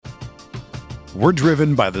We're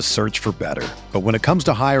driven by the search for better. But when it comes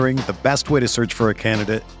to hiring, the best way to search for a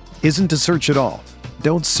candidate isn't to search at all.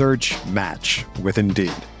 Don't search, match with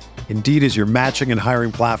Indeed. Indeed is your matching and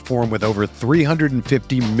hiring platform with over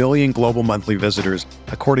 350 million global monthly visitors,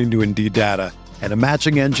 according to Indeed data, and a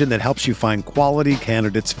matching engine that helps you find quality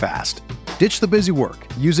candidates fast. Ditch the busy work.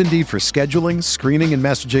 Use Indeed for scheduling, screening, and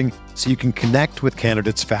messaging so you can connect with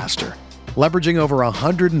candidates faster. Leveraging over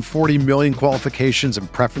 140 million qualifications and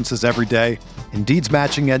preferences every day, Indeed's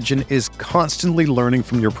matching engine is constantly learning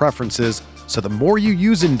from your preferences, so the more you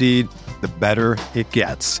use Indeed, the better it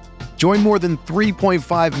gets. Join more than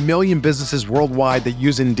 3.5 million businesses worldwide that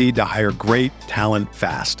use Indeed to hire great talent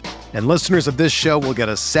fast. And listeners of this show will get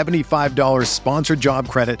a $75 sponsored job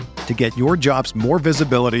credit to get your jobs more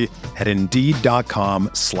visibility at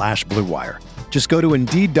Indeed.com/Blue Wire. Just go to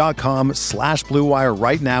Indeed.com/Blue Wire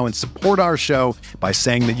right now and support our show by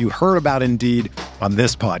saying that you heard about Indeed on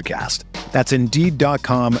this podcast. That's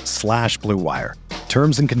Indeed.com/Blue Wire.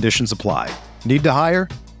 Terms and conditions apply. Need to hire?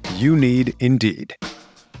 You need Indeed.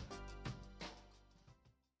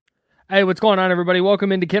 Hey, what's going on, everybody?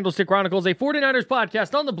 Welcome into Candlestick Chronicles, a 49ers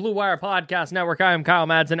podcast on the Blue Wire Podcast Network. I am Kyle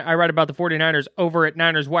Madsen. I write about the 49ers over at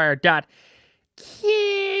NinersWire.com,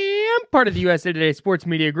 part of the USA Today Sports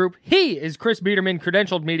Media Group. He is Chris Biederman,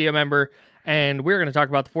 credentialed media member, and we're going to talk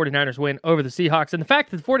about the 49ers win over the Seahawks and the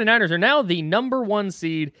fact that the 49ers are now the number one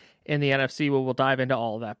seed in the NFC. We'll dive into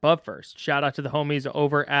all of that. But first, shout out to the homies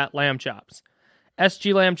over at Lamb Chops.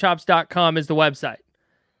 SGLambchops.com is the website.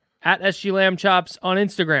 At SG Lamb Chops on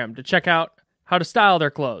Instagram to check out how to style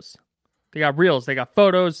their clothes. They got reels, they got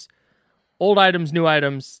photos, old items, new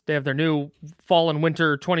items. They have their new fall and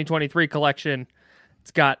winter 2023 collection.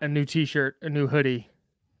 It's got a new t-shirt, a new hoodie,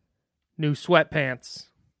 new sweatpants.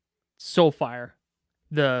 So fire.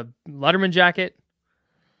 The Letterman jacket,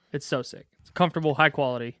 it's so sick. It's comfortable, high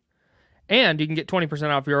quality. And you can get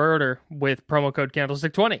 20% off your order with promo code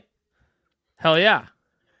Candlestick20. Hell yeah.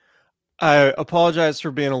 I apologize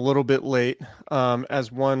for being a little bit late.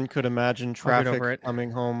 As one could imagine, traffic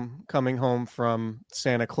coming home from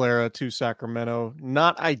Santa Clara to Sacramento,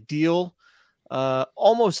 not ideal.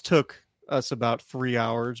 Almost took us about 3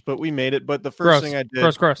 hours, but we made it. But the first thing I did,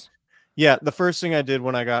 yeah, the first thing I did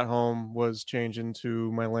when I got home was change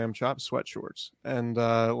into my Lamb Chop sweat shorts, and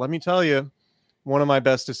let me tell you, one of my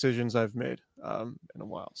best decisions I've made in a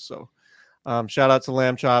while. So, shout out to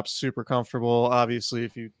Lamb Chops, super comfortable. Obviously,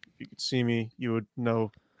 if you could see me, you would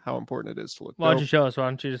know how important it is to look. Why don't you show us? Why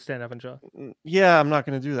don't you just stand up and show? Yeah, I'm not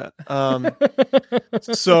going to do that.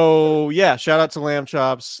 So yeah, shout out to Lamb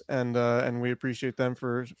Chops, and we appreciate them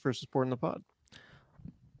for supporting the pod.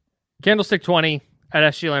 Candlestick 20 at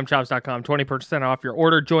sglambchops.com, 20% off your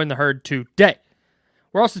order. Join the herd today.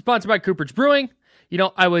 We're also sponsored by Cooperage Brewing. You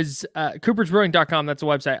know, I was cooperagebrewing.com. That's a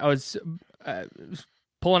website. I was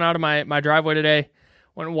pulling out of my driveway today.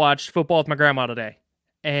 Went and watched football with my grandma today.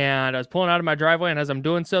 And I was pulling out of my driveway, and as I'm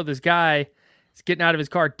doing so, this guy is getting out of his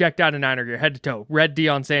car, decked out in Niner gear, head to toe. Red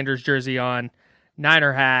Deion Sanders jersey on,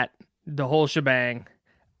 Niner hat, the whole shebang.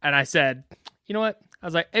 And I said, you know what? I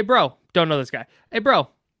was like, hey, bro, don't know this guy. Hey, bro,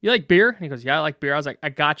 you like beer? And he goes, yeah, I like beer. I was like, I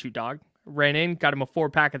got you, dog. Ran in, got him a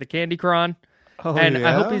 4-pack of the Candy Cron. Oh, and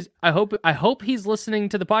yeah? I hope he's listening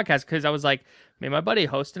to the podcast, because I was like, me and my buddy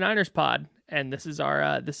host a Niners pod, and this is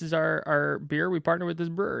our beer. We partner with this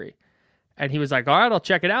brewery. And he was like, all right, I'll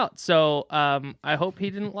check it out. So I hope he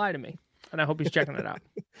didn't lie to me, and I hope he's checking it out.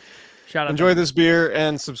 Shout out. Enjoy this beer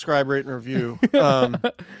and subscribe, rate, and review.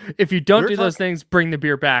 If you don't do those things, bring the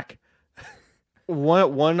beer back.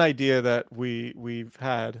 One idea that we've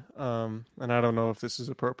had, and I don't know if this is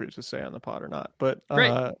appropriate to say on the pod or not, but great,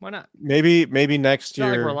 why not? Maybe next year,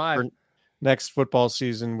 like we're live. for next football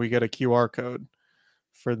season, we get a QR code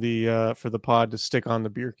for the pod to stick on the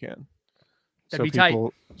beer can. That'd be tight.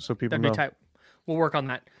 So people That'd know. be tight. We'll work on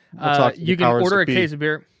that. We'll you can order a case of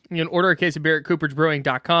beer. You can order a case of beer at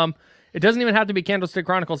cooperagebrewing.com. It doesn't even have to be Candlestick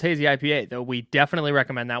Chronicles Hazy IPA, though we definitely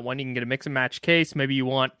recommend that one. You can get a mix and match case. Maybe you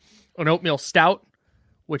want an oatmeal stout,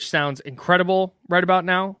 which sounds incredible right about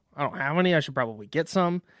now. I don't have any. I should probably get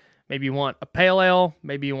some. Maybe you want a pale ale.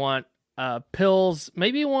 Maybe you want pills.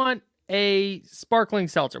 Maybe you want a sparkling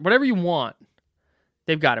seltzer. Whatever you want,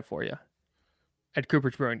 they've got it for you at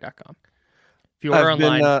cooperagebrewing.com. If you order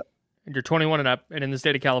online and you're 21 and up and in the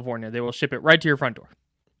state of California, they will ship it right to your front door.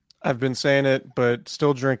 I've been saying it, but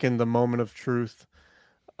still drinking the Moment of Truth.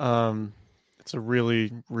 It's a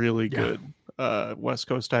really, really good West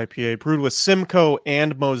Coast IPA brewed with Simcoe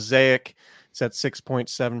and Mosaic. It's at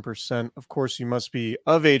 6.7%. Of course, you must be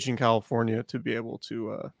of age in California to be able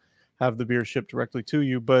to have the beer shipped directly to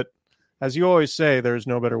you. But as you always say, there's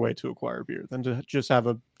no better way to acquire beer than to just have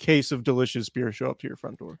a case of delicious beer show up to your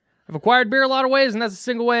front door. I've acquired beer a lot of ways, and that's a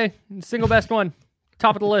single way, single best one.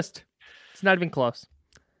 Top of the list. It's not even close.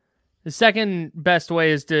 The second best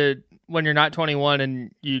way is to, when you're not 21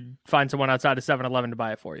 and you find someone outside of 7-Eleven to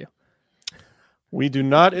buy it for you. We do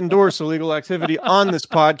not endorse illegal activity on this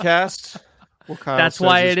podcast. That's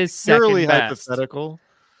why it is second best. Hypothetical.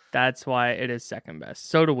 That's why it is second best.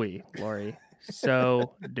 So do we, Lori.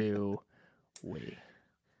 So do we.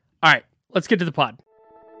 All right, let's get to the pod.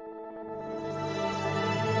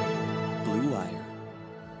 Blue Wire.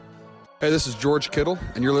 Hey, this is George Kittle,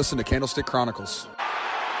 and you're listening to Candlestick Chronicles.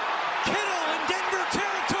 Kittle in Denver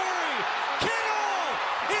territory. Kittle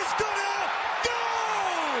is gonna go!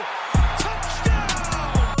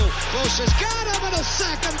 Touchdown! Bosa's got him, and a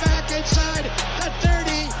sack him back inside the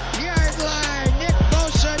 30-yard line. Nick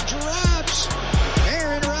Bosa drops.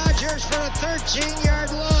 Aaron Rodgers for a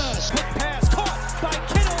 13-yard loss. Quick pass caught by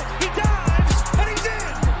Kittle. He dives, and he's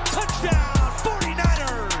in. Touchdown,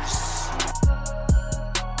 49ers.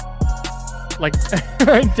 Like,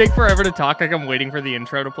 I take forever to talk, like I'm waiting for the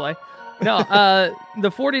intro to play. No,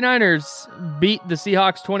 the 49ers beat the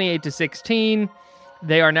Seahawks 28-16.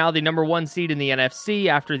 They are now the number 1 seed in the NFC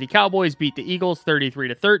after the Cowboys beat the Eagles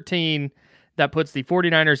 33-13. That puts the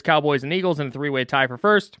 49ers, Cowboys, and Eagles in a 3-way tie for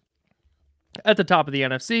first at the top of the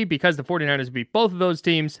NFC because the 49ers beat both of those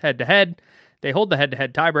teams head-to-head. They hold the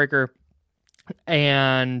head-to-head tiebreaker,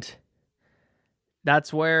 and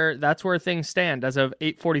that's where things stand as of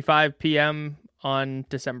 8:45 p.m. on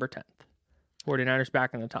December 10th. 49ers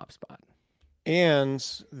back in the top spot. And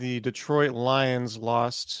the Detroit Lions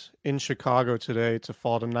lost in Chicago today to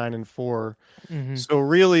fall to 9-4. Mm-hmm. So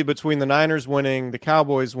really, between the Niners winning, the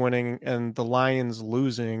Cowboys winning, and the Lions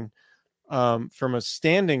losing, from a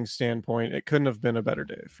standing standpoint, it couldn't have been a better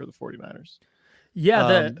day for the 49ers.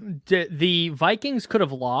 Yeah, the Vikings could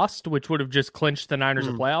have lost, which would have just clinched the Niners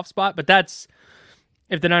a playoff spot. But that's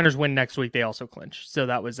if the Niners win next week, they also clinch. So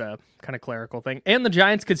that was a kind of clerical thing. And the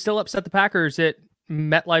Giants could still upset the Packers at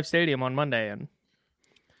MetLife Stadium on Monday and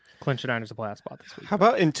clinch the Niners a playoff spot this week. How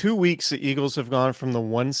about in 2 weeks, the Eagles have gone from the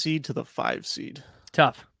 1 seed to the 5 seed?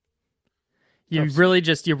 Tough. You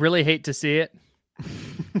really hate to see it.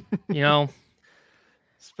 You know,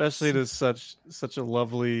 especially to such a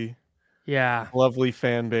lovely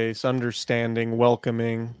fan base, understanding,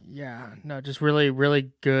 welcoming. Yeah, no, just really,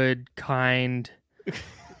 really good, kind,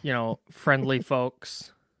 friendly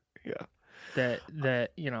folks. Yeah. That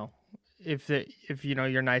if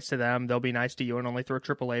you're nice to them, they'll be nice to you and only throw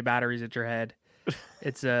AAA batteries at your head.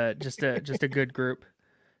 It's just a good group.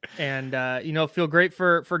 And feel great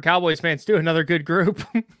for Cowboys fans too. Another good group.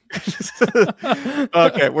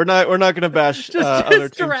 Okay, we're not going to bash other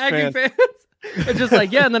teams' fans. It's just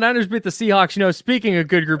like, and the Niners beat the Seahawks. Speaking of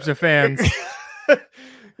good groups of fans,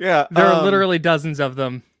 yeah, there are literally dozens of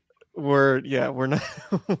them. We're not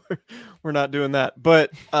we're not doing that.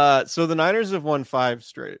 But so the Niners have won 5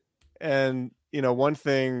 straight, and one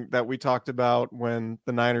thing that we talked about when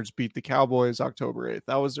the Niners beat the Cowboys October 8th,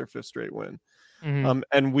 that was their 5th straight win. Mm-hmm.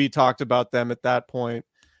 And we talked about them at that point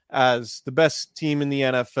as the best team in the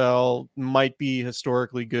NFL, might be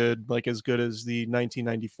historically good, like as good as the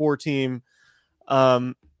 1994 team.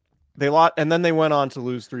 They lost, and then they went on to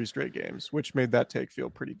lose 3 straight games, which made that take feel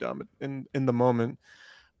pretty dumb in the moment.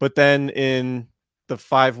 But then in the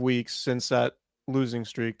 5 weeks since that losing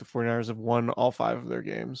streak, the 49ers have won all 5 of their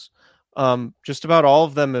games. Just about all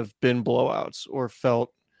of them have been blowouts or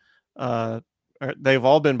felt they've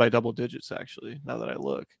all been by double digits, actually, now that I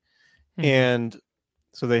look. Mm-hmm. And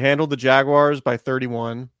so they handled the Jaguars by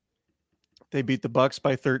 31. They beat the Bucks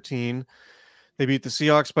by 13. They beat the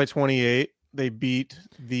Seahawks by 28. They beat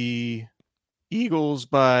the Eagles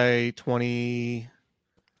by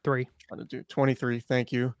 23. 23,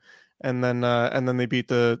 thank you. And then they beat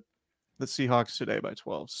the Seahawks today by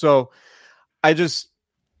 12. So I just,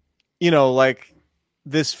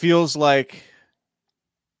 this feels like,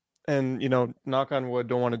 and, knock on wood,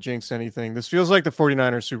 don't want to jinx anything. This feels like the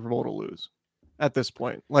 49ers Super Bowl to lose at this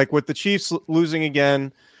point. Like with the Chiefs losing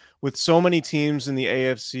again, with so many teams in the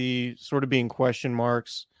AFC sort of being question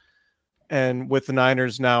marks, and with the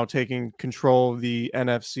Niners now taking control of the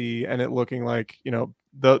NFC and it looking like,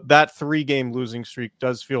 that 3-game losing streak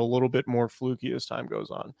does feel a little bit more fluky as time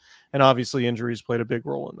goes on. And obviously injuries played a big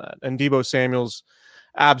role in that. And Deebo Samuel's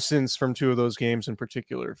absence from 2 of those games in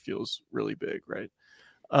particular feels really big, right?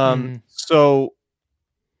 So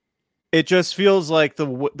it just feels like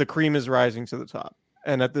the cream is rising to the top.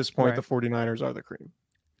 And at this point, The 49ers are the cream.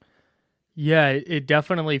 Yeah, it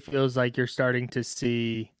definitely feels like you're starting to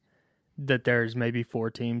see that there's maybe 4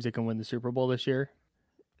 teams that can win the Super Bowl this year.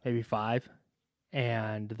 maybe 5.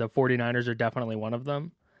 And the 49ers are definitely one of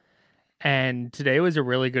them. And today was a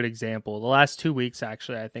really good example. The last 2 weeks,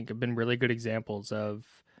 actually, I think have been really good examples of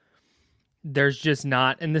there's just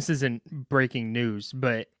not, and this isn't breaking news,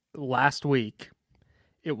 but last week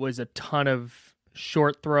it was a ton of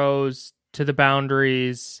short throws to the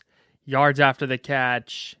boundaries, yards after the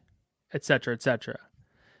catch, etc., etc.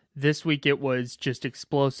 This week it was just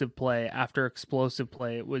explosive play after explosive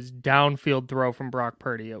play. It was downfield throw from Brock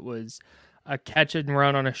Purdy. It was a catch and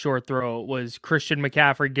run on a short throw. It was Christian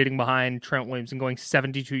McCaffrey getting behind Trent Williams and going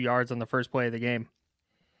 72 yards on the first play of the game.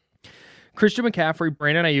 Christian McCaffrey,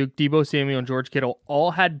 Brandon Ayuk, Deebo Samuel, and George Kittle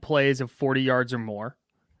all had plays of 40 yards or more.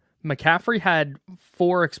 McCaffrey had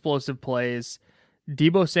 4 explosive plays.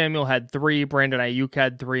 Deebo Samuel had 3, Brandon Ayuk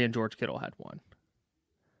had 3, and George Kittle had 1.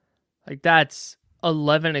 Like, that's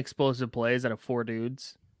 11 explosive plays out of 4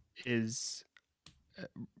 dudes is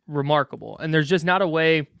remarkable. And there's just not a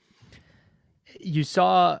way. You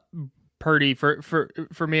saw Purdy, for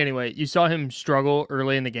me anyway, you saw him struggle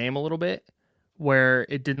early in the game a little bit, where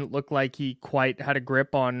it didn't look like he quite had a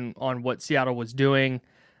grip on what Seattle was doing.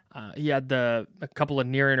 He had a couple of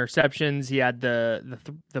near interceptions. He had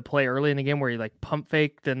the play early in the game where he like pump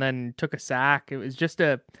faked and then took a sack. It was just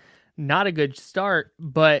not a good start,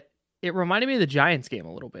 but it reminded me of the Giants game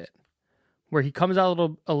a little bit, where he comes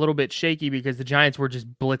out a little bit shaky because the Giants were just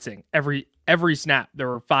blitzing every snap. There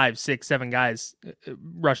were 5, 6, 7 guys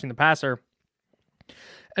rushing the passer.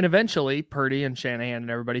 And eventually Purdy and Shanahan and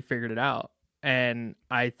everybody figured it out. And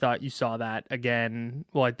I thought you saw that again.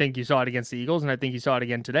 Well, I think you saw it against the Eagles, and I think you saw it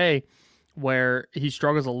again today, where he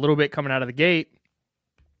struggles a little bit coming out of the gate,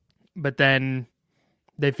 but then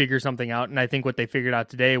they figure something out. And I think what they figured out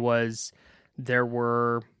today was there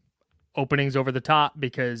were openings over the top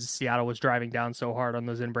because Seattle was driving down so hard on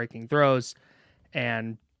those in-breaking throws,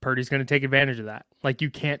 and Purdy's going to take advantage of that. Like,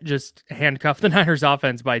 you can't just handcuff the Niners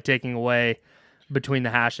offense by taking away between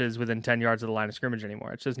the hashes within 10 yards of the line of scrimmage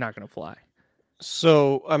anymore. It's just not going to fly.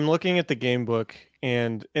 So I'm looking at the game book,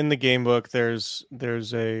 and in the game book, there's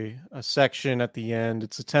a section at the end.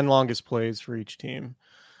 It's the 10 longest plays for each team.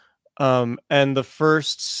 And the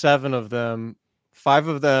first 7 of them, 5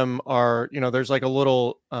 of them are, there's like a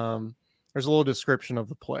little description of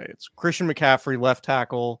the play. It's Christian McCaffrey, left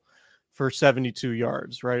tackle for 72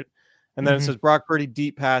 yards, right? And then it says Brock Purdy,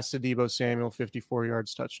 deep pass to Deebo Samuel, 54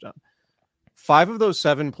 yards, touchdown. 5 of those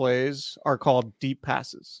 7 plays are called deep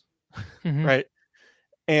passes, right?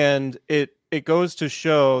 And it goes to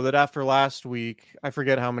show that after last week, I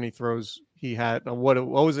forget how many throws he had. What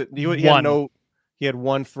was it? He had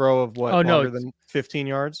 1 throw of what? Longer than 15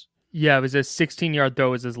 yards? Yeah, it was a 16-yard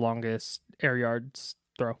throw was his longest air yards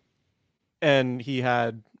throw. And he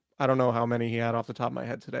had, I don't know how many he had off the top of my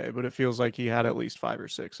head today, but it feels like he had at least 5 or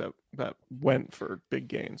 6 that went for big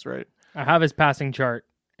gains, right? I have his passing chart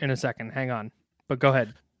in a second. Hang on. But go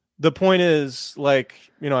ahead. The point is, like,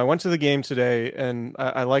 I went to the game today, and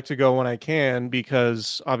I like to go when I can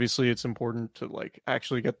because obviously it's important to like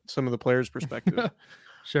actually get some of the players' perspective.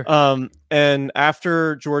 Sure. And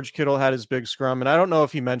after George Kittle had his big scrum, and I don't know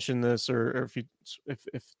if he mentioned this or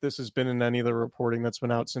if this has been in any of the reporting that's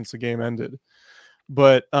been out since the game ended,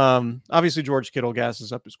 but obviously George Kittle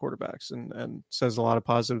gasses up his quarterbacks and says a lot of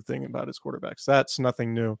positive thing about his quarterbacks. That's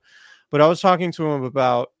nothing new. But I was talking to him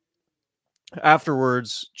about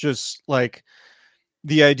afterwards, just like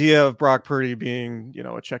the idea of Brock Purdy being,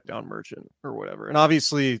 a check down merchant or whatever. And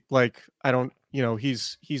obviously, like, I don't,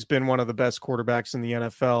 he's been one of the best quarterbacks in the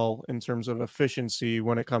NFL in terms of efficiency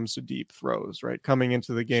when it comes to deep throws, right? Coming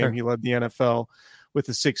into the game, He led the NFL with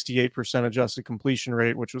a 68% adjusted completion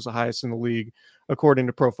rate, which was the highest in the league, according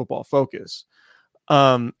to Pro Football Focus.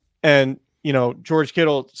 And George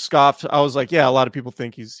Kittle scoffed. I was like, yeah, a lot of people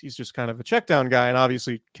think he's just kind of a check down guy. And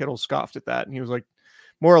obviously Kittle scoffed at that. And he was like,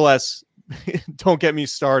 more or less, don't get me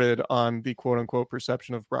started on the quote unquote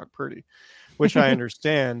perception of Brock Purdy, which I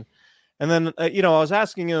understand. And then, I was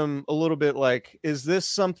asking him a little bit like, is this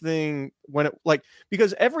something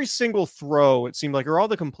because every single throw, it seemed like, or all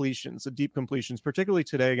the completions, the deep completions, particularly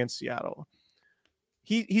today against Seattle,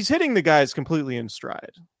 he's hitting the guys completely in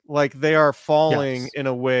stride. Like, they are falling in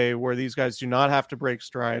a way where these guys do not have to break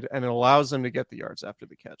stride, and it allows them to get the yards after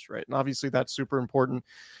the catch, right? And obviously that's super important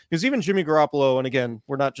because even Jimmy Garoppolo, and again,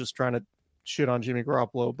 we're not just trying to shit on Jimmy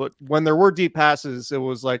Garoppolo, but when there were deep passes, it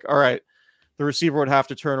was like, all right, the receiver would have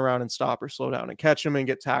to turn around and stop or slow down and catch him and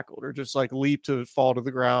get tackled or just like leap to fall to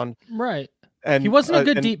the ground. Right. And he wasn't a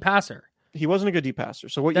good deep passer. He wasn't a good deep passer.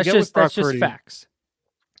 So what that's you get with Brock Purdy, facts.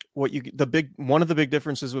 One of the big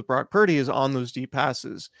differences with Brock Purdy is on those deep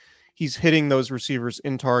passes, he's hitting those receivers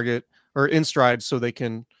in target or in stride so they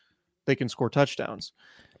can score touchdowns.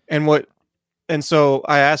 And so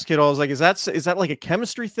I asked Kittle, I was like, is that like a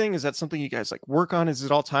chemistry thing? Is that something you guys like work on? Is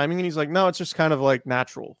it all timing? And he's like, no, it's just kind of like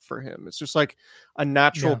natural for him. It's just like a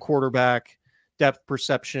natural quarterback, depth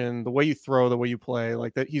perception, the way you throw, the way you play,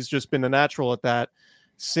 like that. He's just been a natural at that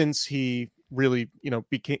since he really,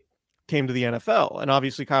 came to the NFL. And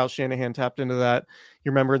obviously Kyle Shanahan tapped into that.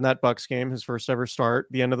 You remember in that Bucs game, his first ever start,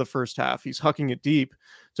 the end of the first half, he's hucking it deep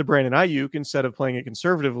to Brandon Ayuk instead of playing it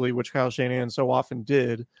conservatively, which Kyle Shanahan so often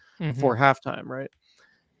did before halftime, right?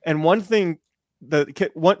 And one thing,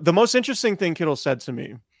 the most interesting thing Kittle said to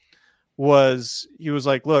me was, he was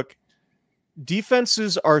like, look,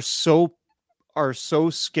 defenses are so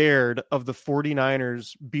scared of the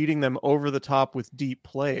 49ers beating them over the top with deep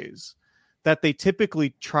plays that they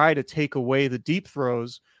typically try to take away the deep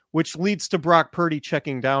throws, which leads to Brock Purdy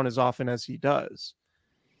checking down as often as he does.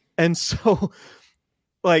 And so,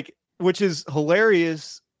 which is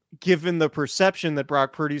hilarious given the perception that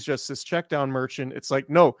Brock Purdy's just this check down merchant. It's like,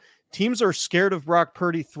 no, teams are scared of Brock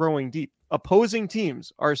Purdy throwing deep. Opposing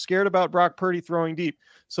teams are scared about Brock Purdy throwing deep.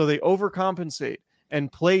 So they overcompensate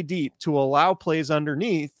and play deep to allow plays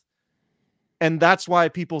underneath. And that's why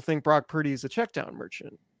people think Brock Purdy is a check down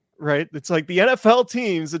merchant. Right? It's like the NFL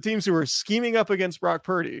teams, the teams who are scheming up against Brock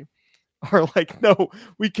Purdy are like, no,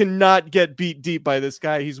 we cannot get beat deep by this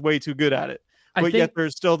guy. He's way too good at it. But yet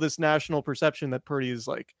there's still this national perception that Purdy is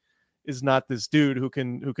not this dude who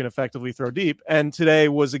can effectively throw deep. And today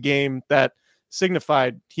was a game that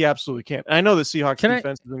signified he absolutely can't. And I know the Seahawks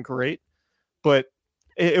defense has been great, but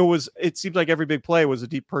it seemed like every big play was a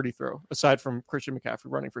deep Purdy throw, aside from Christian McCaffrey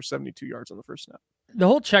running for 72 yards on the first snap. The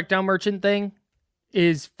whole check down merchant thing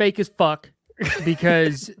is fake as fuck,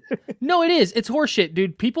 because no, it is. It's horseshit,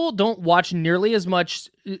 dude. People don't watch nearly as much,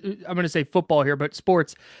 I'm going to say football here, but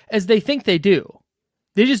sports, as they think they do.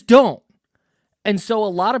 They just don't. And so a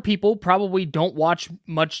lot of people probably don't watch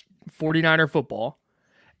much 49er football.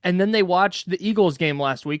 And then they watched the Eagles game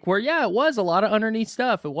last week where, it was a lot of underneath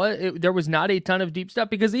stuff. There was not a ton of deep stuff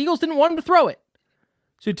because the Eagles didn't want him to throw it.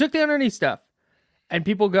 So he took the underneath stuff. And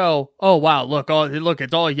people go, oh, wow, look,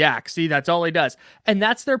 it's all yak. See, that's all he does. And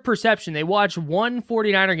that's their perception. They watch one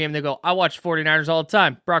 49er game. They go, I watch 49ers all the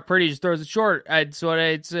time. Brock Purdy just throws it short. It's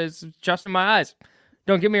just in my eyes.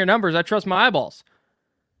 Don't give me your numbers. I trust my eyeballs.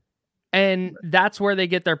 And that's where they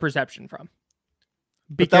get their perception from.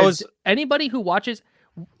 Because anybody who watches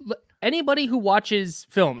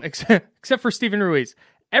film, except for Steven Ruiz,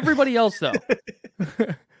 everybody else, though,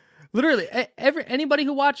 literally, anybody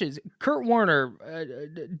who watches, Kurt Warner,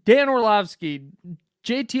 Dan Orlovsky,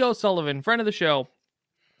 JT O'Sullivan, friend of the show,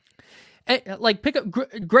 pick up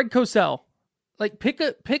Greg Cosell, pick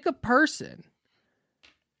a person.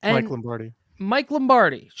 And Mike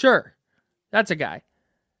Lombardi, sure, that's a guy.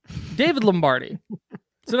 David Lombardi,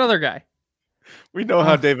 it's another guy. We know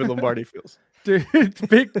how David Lombardi feels. Dude,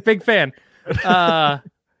 big fan.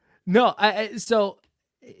 So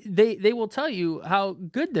they will tell you how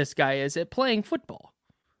good this guy is at playing football.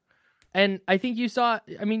 And I think you saw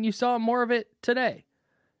more of it today.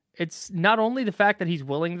 It's not only the fact that he's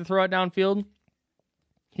willing to throw it downfield.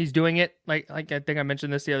 He's doing it, like I think I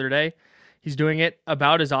mentioned this the other day, he's doing it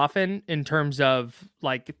about as often in terms of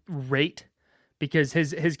rate, because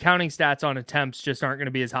his counting stats on attempts just aren't going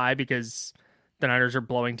to be as high because the Niners are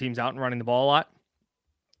blowing teams out and running the ball a lot.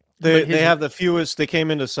 They have the fewest. They came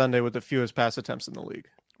into Sunday with the fewest pass attempts in the league.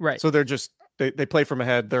 Right. So they're just they play from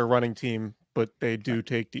ahead. They're a running team, but they do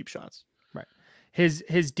take deep shots. Right.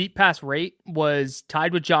 His deep pass rate was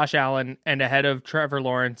tied with Josh Allen and ahead of Trevor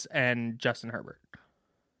Lawrence and Justin Herbert.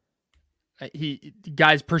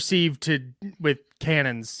 Guys perceived with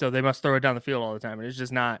cannons, so they must throw it down the field all the time. And it's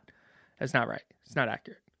just not. That's not right. It's not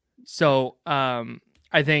accurate. So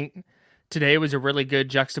I think today was a really good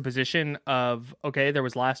juxtaposition of, okay, there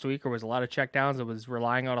was last week where it was a lot of checkdowns. It was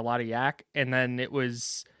relying on a lot of yak. And then it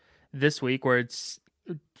was this week where it's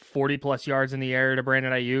 40-plus yards in the air to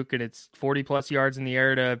Brandon Ayuk, and it's 40-plus yards in the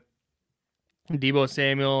air to Deebo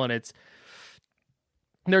Samuel, and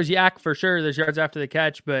there's yak for sure. There's yards after the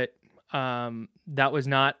catch, but that was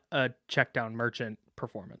not a checkdown merchant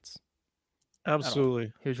performance.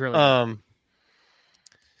 Absolutely. He was really good.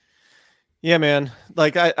 Yeah, man.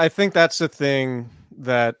 I think that's the thing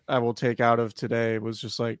that I will take out of today was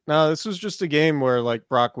just no, this was just a game where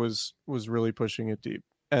Brock was really pushing it deep,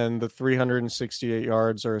 and the 368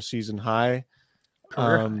 yards are a season high,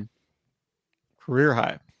 career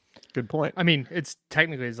high. Good point. I mean, it's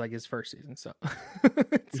technically his first season, so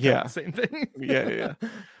it's the same thing. yeah.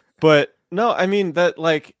 But no, I mean that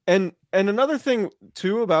and another thing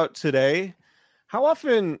too about today, how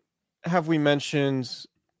often have we mentioned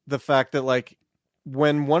the fact that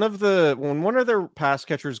when one of their pass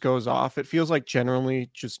catchers goes off, it feels like generally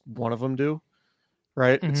just one of them do.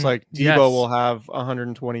 Right? Mm-hmm. It's like Debo will have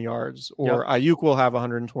 120 yards or Ayuk will have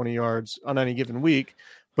 120 yards on any given week,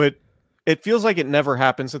 but it feels like it never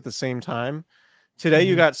happens at the same time. Today,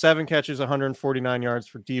 you got 7 catches, 149 yards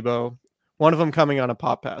for Debo. One of them coming on a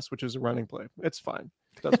pop pass, which is a running play. It's fine.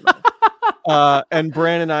 It doesn't matter. And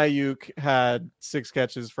Brandon Ayuk had 6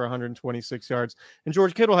 catches for 126 yards. And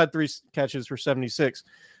George Kittle had 3 catches for 76.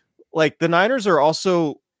 Like, the Niners are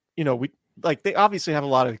also, they obviously have a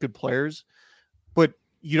lot of good players, but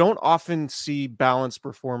you don't often see balanced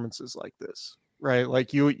performances like this, right?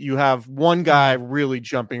 Like, you have one guy really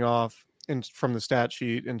jumping off from the stat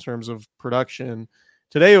sheet in terms of production.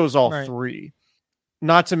 Today it was all 3.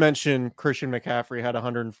 Not to mention Christian McCaffrey had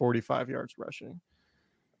 145 yards rushing,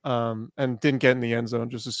 and didn't get in the end zone.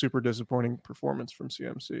 Just a super disappointing performance from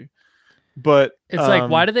CMC. But it's like,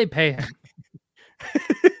 why do they pay him?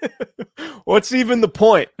 What's even the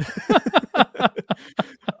point?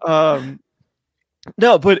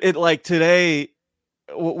 No, but it like today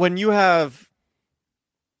when you have.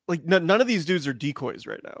 Like none of these dudes are decoys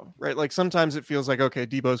right now, right? Like sometimes it feels like, okay,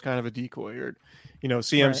 Debo's kind of a decoy, or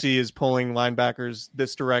CMC is pulling linebackers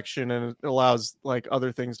this direction and it allows like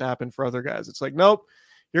other things to happen for other guys. It's like, nope,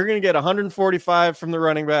 you're going to get 145 from the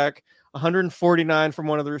running back, 149 from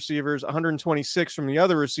one of the receivers, 126 from the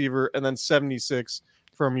other receiver, and then 76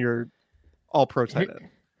 from your all-pro tight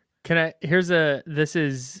end. This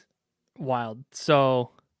is wild.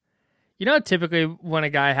 So, typically when a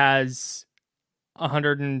guy has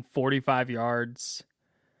 145 yards,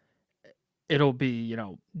 it'll be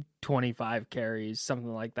 25 carries,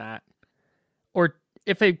 something like that. Or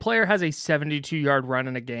if a player has a 72-yard run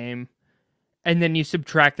in a game and then you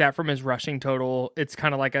subtract that from his rushing total, it's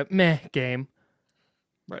kind of like a meh game.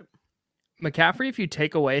 Right. McCaffrey, if you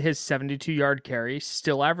take away his 72-yard carry,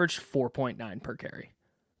 still averaged 4.9 per carry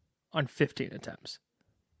on 15 attempts.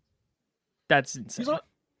 That's insane.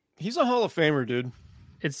 He's a Hall of Famer, dude.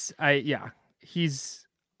 He's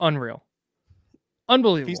unreal.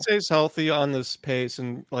 Unbelievable. If he stays healthy on this pace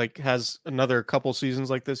and like has another couple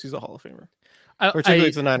seasons like this, he's a Hall of Famer. Particularly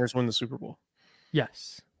if the Niners win the Super Bowl.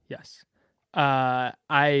 Yes.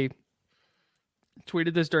 I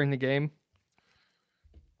tweeted this during the game.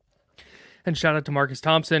 And shout out to Marcus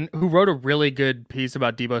Thompson, who wrote a really good piece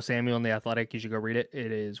about Deebo Samuel in The Athletic. You should go read it.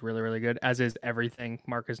 It is really, really good, as is everything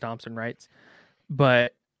Marcus Thompson writes.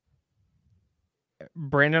 But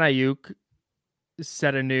Brandon Ayuk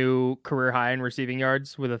set a new career high in receiving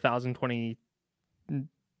yards with 1,020.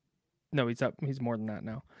 No, he's more than that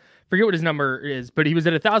now. Forget what his number is, but he was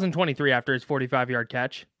at 1,023 after his 45-yard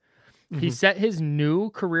catch. Mm-hmm. He set his new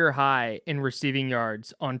career high in receiving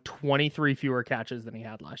yards on 23 fewer catches than he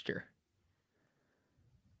had last year.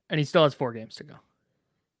 And he still has 4 games to go.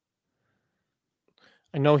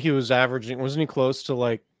 I know he was averaging, wasn't he close to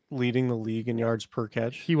like leading the league in yards per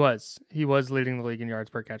catch? He was leading the league in yards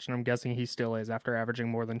per catch, and I'm guessing he still is after averaging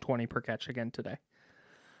more than 20 per catch again today.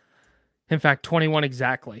 In fact, 21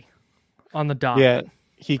 exactly on the dot. Yeah,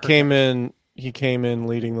 he came in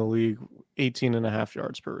leading the league 18.5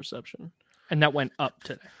 yards per reception. And that went up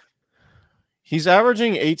today. He's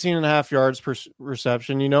averaging 18.5 yards per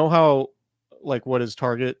reception. You know how like what his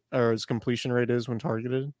target or his completion rate is when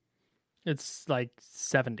targeted? It's like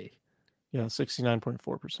 70. Yeah,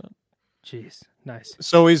 69.4%. Jeez, nice.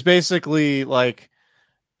 So he's basically like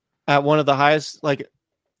at one of the highest, like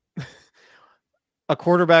a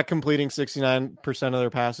quarterback completing 69% of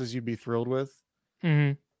their passes you'd be thrilled with.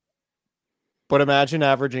 Mm-hmm. But imagine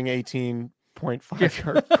averaging 18.5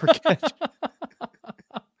 yards per catch.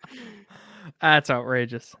 That's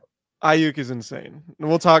outrageous. Ayuk is insane. And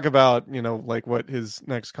we'll talk about, like what his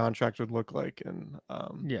next contract would look like. And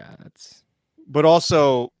that's. But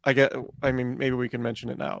also, maybe we can mention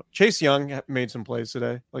it now. Chase Young made some plays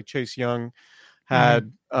today. Like Chase Young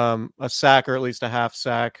had a sack or at least a half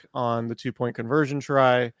sack on the 2-point conversion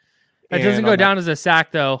try. That doesn't go down as a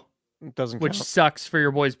sack though. It doesn't, which count. Sucks for your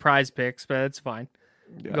boys' prize picks, but it's fine.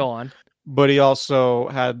 Yeah. Go on. But he also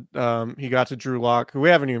had he got to Drew Lock, who we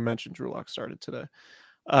haven't even mentioned. Drew Lock started today.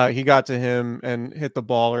 He got to him and hit the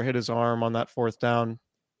ball or hit his arm on that 4th down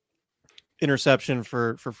interception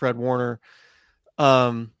for Fred Warner.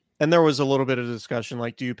 And there was a little bit of discussion,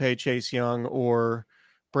 like, do you pay Chase Young or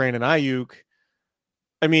Brandon Ayuk?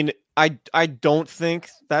 I mean, I don't think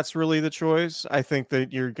that's really the choice. I think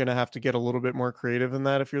that you're going to have to get a little bit more creative than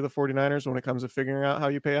that if you're the 49ers when it comes to figuring out how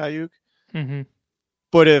you pay Ayuk. Mm-hmm.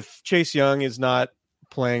 But if Chase Young is not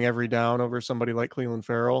playing every down over somebody like Cleveland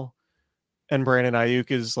Farrell, and Brandon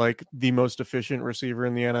Ayuk is like the most efficient receiver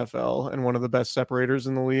in the NFL and one of the best separators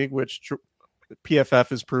in the league, which PFF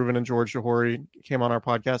has proven, and George Jahori came on our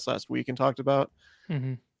podcast last week and talked about,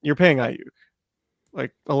 Mm-hmm. you're paying Ayuk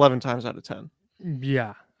like 11 times out of 10.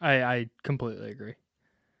 Yeah, I completely agree.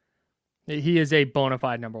 He is a bona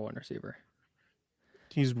fide number one receiver.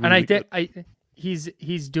 He's really good.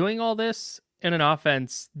 He's doing all this in an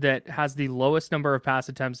offense that has the lowest number of pass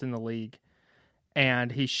attempts in the league,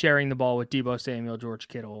 and he's sharing the ball with Deebo Samuel, George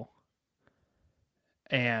Kittle,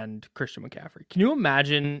 and Christian McCaffrey. Can you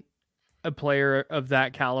imagine a player of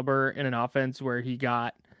that caliber in an offense where he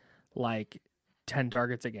got like 10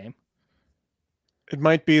 targets a game? It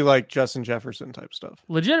might be like Justin Jefferson type stuff.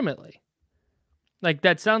 Legitimately. Like,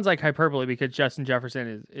 that sounds like hyperbole because Justin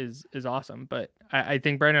Jefferson is awesome, but I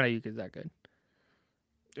think Brandon Ayuk is that good.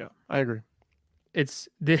 Yeah, I agree. It's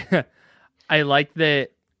I like the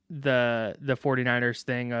 49ers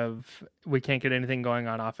thing of we can't get anything going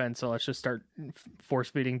on offense, so let's just start force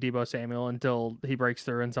feeding Deebo Samuel until he breaks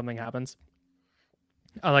through and something happens.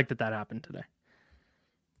 I like that happened today.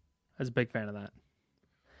 I was a big fan of that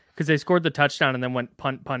because they scored the touchdown and then went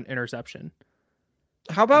punt, interception.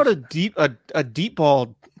 How about a deep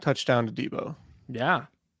ball touchdown to Deebo? Yeah,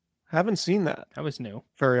 haven't seen that. That was new.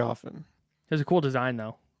 Very often. It was a cool design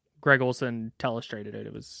though. Greg Olsen telestrated it.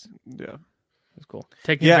 It was cool.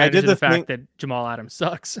 Taking advantage of the fact that Jamal Adams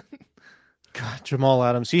sucks. God, Jamal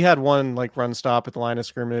Adams. He had one like run stop at the line of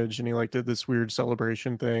scrimmage, and he like did this weird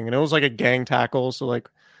celebration thing, and it was like a gang tackle, so like,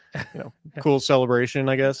 cool celebration,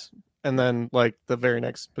 I guess. And then like the very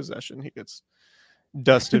next possession, he gets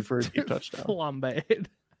dusted for a deep touchdown. Flambéed.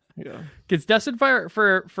 Yeah, gets dusted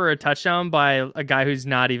for a touchdown by a guy who's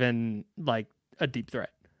not even like a deep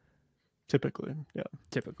threat. Typically.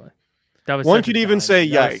 That was one could even say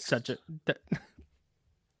yikes.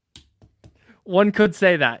 One could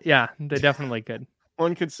say that. Yeah, they definitely could.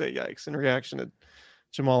 One could say yikes in reaction to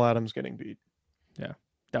Jamal Adams getting beat. Yeah,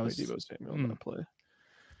 that was Deebo Samuel on that play.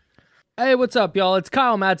 Hey, what's up, y'all? It's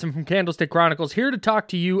Kyle Madsen from Candlestick Chronicles here to talk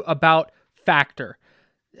to you about Factor.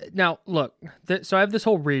 Now, look, so I have this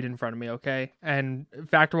whole read in front of me, okay? And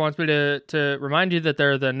Factor wants me to remind you that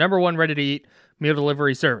they're the #1 ready-to-eat meal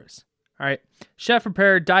delivery service. All right, chef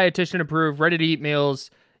prepared, dietitian approved, ready to eat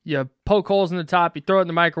meals. You poke holes in the top, you throw it in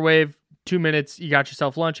the microwave, 2 minutes, you got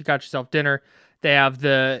yourself lunch, you got yourself dinner. They have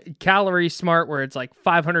the Calorie Smart where it's like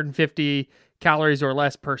 550 calories or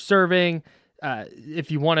less per serving.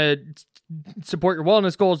 If you want to support your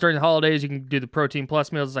wellness goals during the holidays, you can do the Protein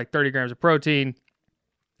Plus meals. It's like 30 grams of protein.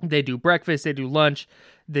 They do breakfast, they do lunch,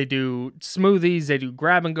 they do smoothies, they do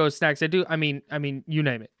grab and go snacks. They do, I mean, you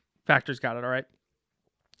name it. Factor's got it, all right?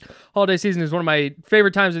 Holiday season is one of my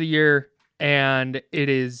favorite times of the year, and it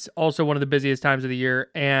is also one of the busiest times of the year.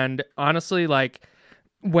 And honestly, like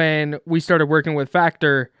when we started working with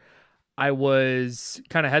Factor, I was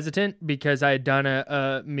kind of hesitant because I had done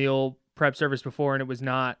a meal prep service before, and it was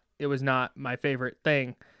not my favorite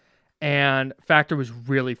thing. And Factor was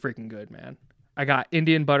really freaking good, man. I got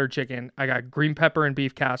Indian butter chicken, I got green pepper and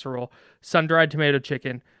beef casserole, sun-dried tomato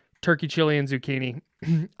chicken, turkey chili and zucchini.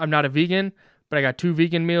 I'm not a vegan, but I got 2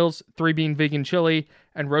 vegan meals, 3-bean vegan chili,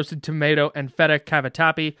 and roasted tomato and feta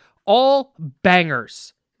cavatappi. All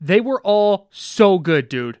bangers. They were all so good,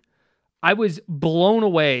 dude. I was blown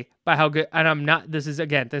away by how good, and this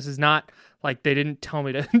is not like they didn't tell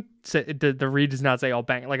me to say, the read does not say all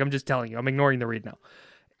bang. Like, I'm just telling you, I'm ignoring the read now.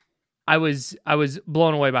 I was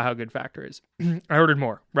blown away by how good Factor is. I ordered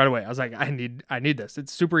more right away. I was like, I need this.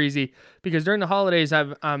 It's super easy because during the holidays,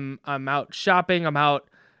 I'm out shopping. I'm out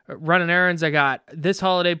running errands. I got this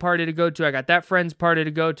holiday party to go to. I got that friend's party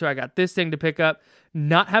to go to. I got this thing to pick up.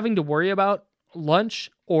 Not having to worry about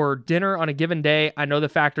lunch or dinner on a given day. I know the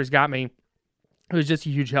Factor's got me. It was just a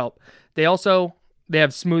huge help. They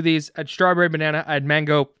have smoothies. I had strawberry banana, I had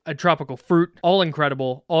mango, I had tropical fruit. All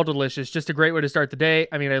incredible, all delicious. Just a great way to start the day.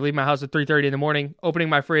 I mean, I leave my house at 3:30 in the morning, opening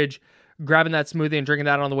my fridge, grabbing that smoothie and drinking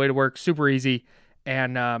that on the way to work. Super easy.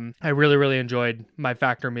 And I really, really enjoyed my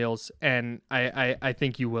Factor meals, and I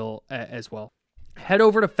think you will as well. Head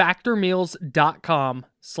over to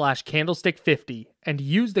factormeals.com/candlestick50 and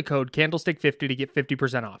use the code candlestick50 to get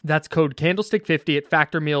 50% off. That's code candlestick50 at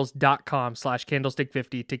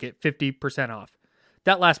factormeals.com/candlestick50 to get 50% off.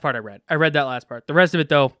 That last part I read that last part. The rest of it,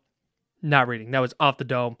 though, not reading. That was off the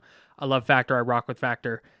dome. I love Factor. I rock with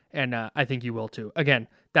Factor, and I think you will too. Again,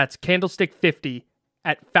 that's candlestick50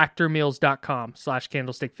 at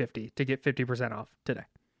factormeals.com/candlestick50 to get 50% off today.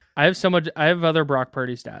 I have other Brock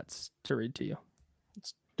Purdy stats to read to you.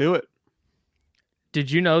 Let's do it. Did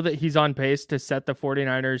you know that he's on pace to set the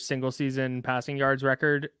 49ers single season passing yards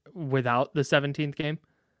record without the 17th game?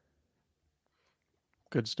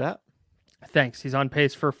 Good stat. Thanks. He's on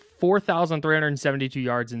pace for 4,372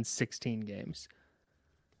 yards in 16 games.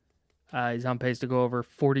 He's on pace to go over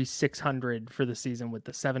 4,600 for the season with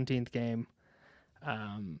the 17th game.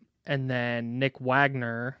 And then Nick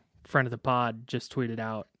Wagner, friend of the pod, just tweeted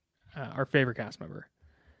out, our favorite cast member.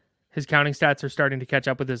 His counting stats are starting to catch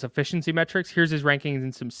up with his efficiency metrics. Here's his rankings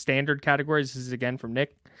in some standard categories. This is again from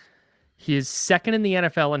Nick. He is second in the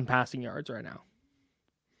NFL in passing yards right now.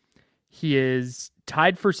 He is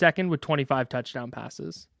tied for second with 25 touchdown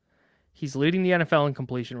passes. He's leading the NFL in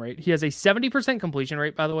completion rate. He has a 70% completion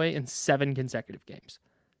rate, by the way, in 7 consecutive games.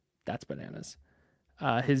 That's bananas.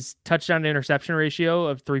 His touchdown to interception ratio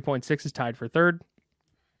of 3.6 is tied for third.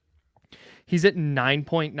 He's at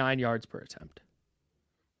 9.9 yards per attempt,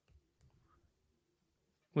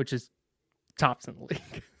 which is tops in the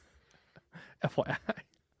league. FYI.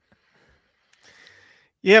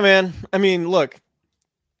 Yeah, man. I mean, look,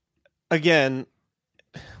 again,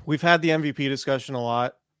 we've had the MVP discussion a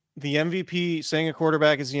lot. The MVP, saying a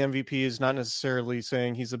quarterback is the MVP is not necessarily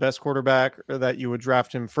saying he's the best quarterback or that you would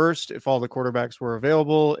draft him first if all the quarterbacks were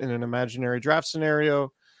available in an imaginary draft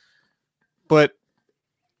scenario. But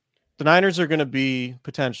the Niners are going to be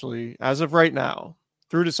potentially, as of right now,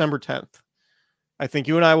 through December 10th, I think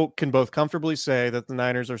you and I can both comfortably say that the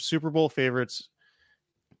Niners are Super Bowl favorites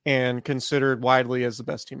and considered widely as the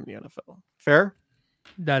best team in the NFL. Fair?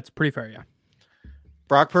 That's pretty fair, yeah.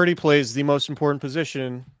 Brock Purdy plays the most important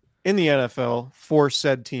position in the NFL for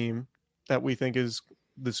said team that we think is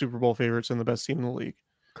the Super Bowl favorites and the best team in the league.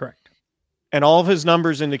 Correct. And all of his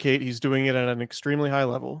numbers indicate he's doing it at an extremely high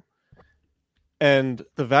level. And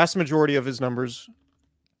the vast majority of his numbers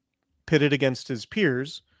pitted against his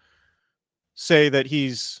peers say that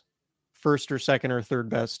he's first or second or third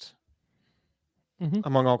best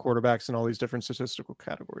among all quarterbacks in all these different statistical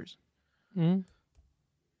categories. Mm-hmm.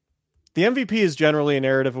 The MVP is generally a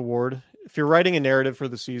narrative award. If you're writing a narrative for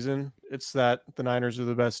the season, it's that the Niners are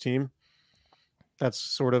the best team. That's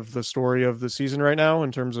sort of the story of the season right now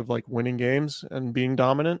in terms of like winning games and being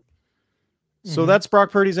dominant. So that's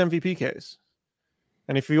Brock Purdy's MVP case.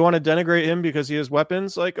 And if you want to denigrate him because he has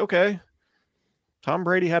weapons, like, okay, Tom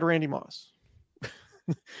Brady had Randy Moss.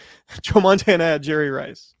 Joe Montana had Jerry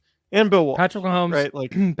Rice and Bill Walsh. Patrick Mahomes, right?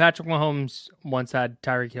 Like Patrick Mahomes once had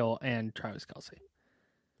Tyreek Hill and Travis Kelce.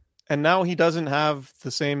 And now he doesn't have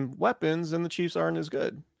the same weapons and the Chiefs aren't as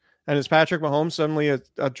good. And is Patrick Mahomes suddenly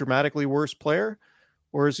a dramatically worse player?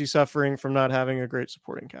 Or is he suffering from not having a great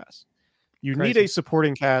supporting cast? You need a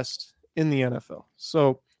supporting cast in the NFL.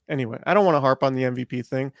 So anyway, I don't want to harp on the MVP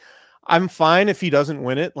thing. I'm fine if he doesn't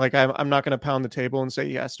win it. Like I'm not going to pound the table and say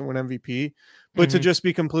he has to win MVP, but to just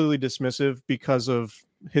be completely dismissive because of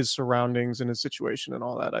his surroundings and his situation and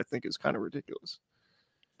all that, I think is kind of ridiculous.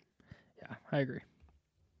 Yeah, I agree.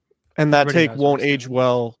 And that take won't age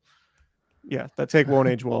well. Yeah, that take won't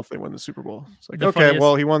age well if they win the Super Bowl. It's like, okay,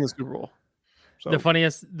 well, he won the Super Bowl. So the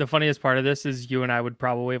funniest part of this is you and I would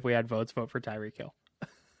probably, if we had votes, vote for Tyreek Hill.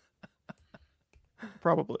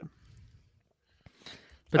 Probably.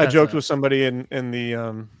 But I joked with somebody in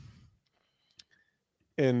the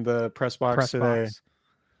press box today.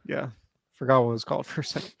 Yeah, forgot what it was called for a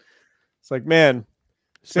second. It's like, man,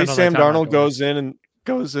 say Sam Darnold goes in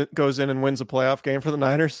and wins a playoff game for the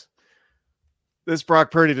Niners. This Brock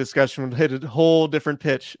Purdy discussion would hit a whole different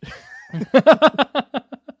pitch.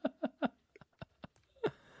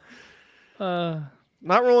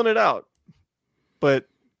 Not ruling it out, but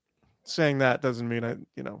saying that doesn't mean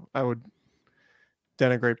I would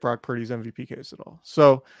denigrate Brock Purdy's MVP case at all.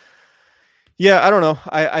 So yeah, I don't know.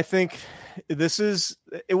 I think it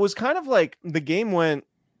was kind of like the game went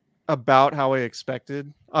about how I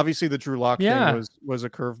expected. Obviously the Drew Lock thing was a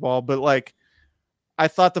curveball, but like I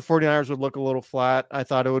thought the 49ers would look a little flat. I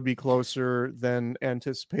thought it would be closer than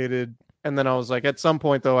anticipated. And then I was like, at some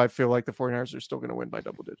point though, I feel like the 49ers are still going to win by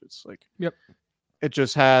double digits. Like, yep. It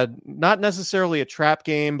just had not necessarily a trap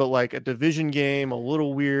game, but like a division game, a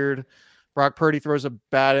little weird. Brock Purdy throws a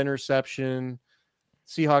bad interception.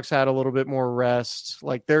 Seahawks had a little bit more rest.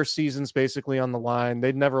 Like their season's basically on the line.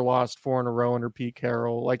 They'd never lost 4 in a row under Pete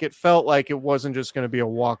Carroll. Like it felt like it wasn't just going to be a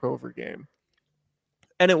walkover game.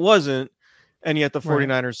 And it wasn't. And yet the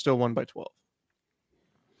 49ers still won by 12.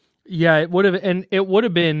 Yeah, it would have, and it would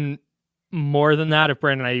have been more than that if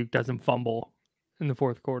Brandon Ayuk doesn't fumble in the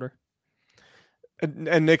fourth quarter.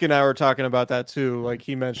 And Nick and I were talking about that too. Like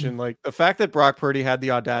he mentioned, like the fact that Brock Purdy had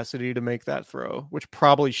the audacity to make that throw, which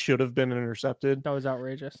probably should have been intercepted. That was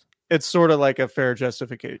outrageous. It's sort of like a fair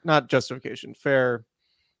justification, not justification, fair.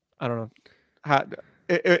 I don't know.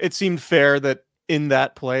 It seemed fair that in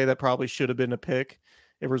that play that probably should have been a pick.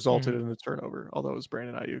 It resulted in a turnover, although it was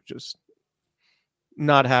Brandon Ayuk just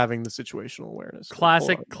not having the situational awareness.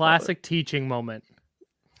 Classic teaching moment.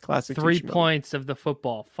 Classic 3 teaching points of the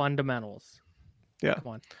football fundamentals. Yeah.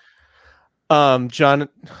 Come on. John,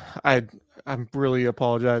 I'm really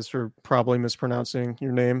apologize for probably mispronouncing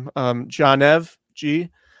your name. Johnev G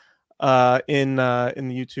in the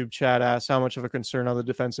YouTube chat asked how much of a concern are the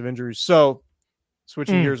defensive injuries. So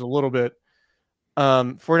switching gears a little bit,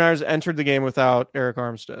 49ers entered the game without Eric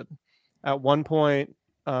Armstead. At one point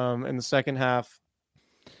in the second half,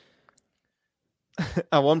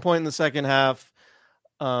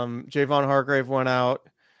 Javon Hargrave went out.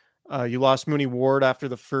 You lost Mooney Ward after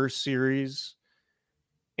the first series,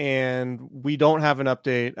 and we don't have an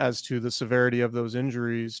update as to the severity of those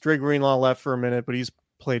injuries. Dre Greenlaw left for a minute, but he's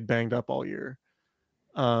played banged up all year.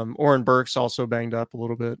 Oren Burks also banged up a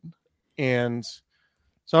little bit. And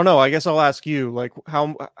so, no, I guess I'll ask you, like,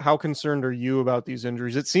 how concerned are you about these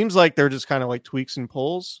injuries? It seems like they're just kind of like tweaks and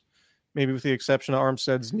pulls, maybe with the exception of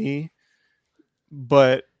Armstead's knee.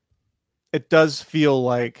 But it does feel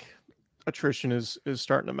like attrition is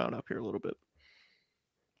starting to mount up here a little bit.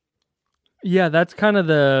 Yeah, that's kind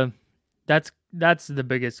of that's the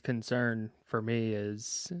biggest concern for me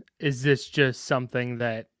is this just something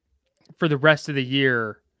that for the rest of the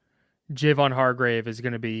year, Javon Hargrave is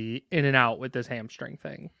going to be in and out with this hamstring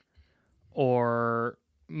thing, or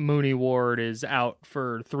Mooney Ward is out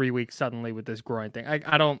for 3 weeks suddenly with this groin thing.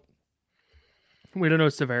 We don't know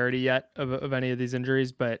severity yet of any of these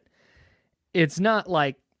injuries, but it's not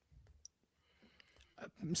like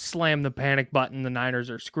slam the panic button, the Niners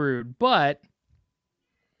are screwed. But,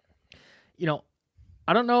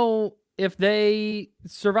 I don't know if they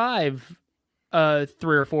survive a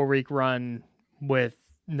 3 or 4 week run with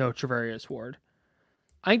no Travarius Ward.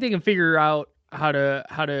 I think they can figure out how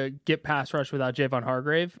to get pass rush without Javon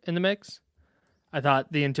Hargrave in the mix. I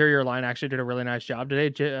thought the interior line actually did a really nice job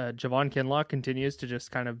today. Javon Kinlaw continues to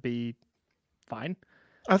just kind of be fine.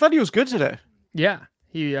 I thought he was good today. Yeah,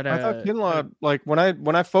 I thought Kinlaw, like when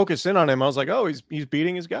I focus in on him, I was like, oh, he's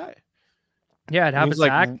beating his guy. Yeah, I'd have a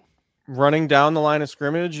sack, running down the line of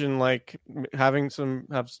scrimmage and like have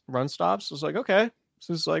run stops. I was like, okay, this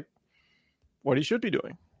is like what he should be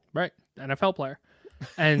doing. Right, NFL player.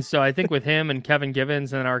 And so I think with him and Kevin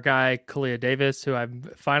Givens and our guy Kalia Davis, who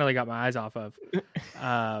I've finally got my eyes off of,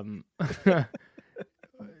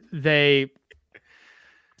 they'll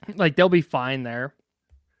be fine there.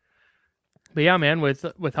 But yeah, man, with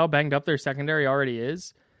how banged up their secondary already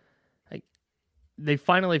is, like they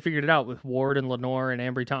finally figured it out with Ward and Lenore and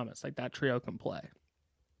Ambry Thomas. Like that trio can play.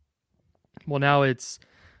 Well, now it's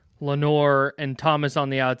Lenore and Thomas on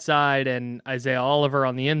the outside and Isaiah Oliver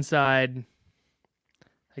on the inside.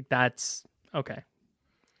 Like that's okay.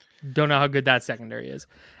 Don't know how good that secondary is.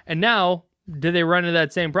 And now, do they run into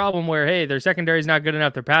that same problem where, hey, their secondary is not good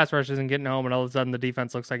enough, their pass rush isn't getting home, and all of a sudden the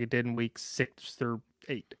defense looks like it did in weeks 6 through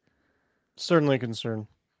 8? Certainly a concern.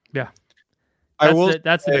 Yeah.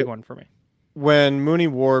 That's the big one for me. When Mooney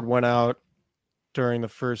Ward went out during the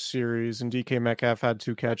first series and DK Metcalf had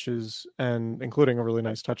 2 catches and including a really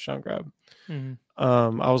nice touchdown grab,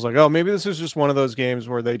 I was like, oh, maybe this is just one of those games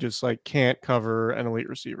where they just like can't cover an elite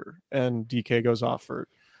receiver and DK goes off for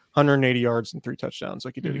 180 yards and 3 touchdowns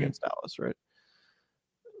like he did against Dallas, right?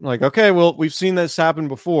 Like, okay, well, we've seen this happen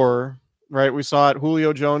before, right? We saw it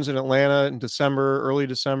Julio Jones in Atlanta in early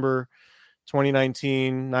December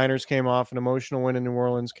 2019. Niners came off an emotional win in New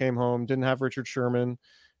Orleans, came home, didn't have Richard Sherman, and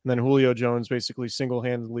then Julio Jones basically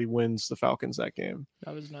single-handedly wins the Falcons that game.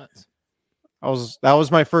 That was nuts. That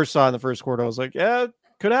was my first thought in the first quarter. I was like, yeah, it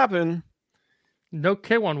could happen. No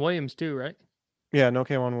K'Waun Williams too, right? Yeah, no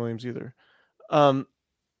K'Waun Williams either.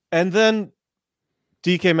 And then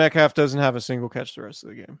DK Metcalf doesn't have a single catch the rest of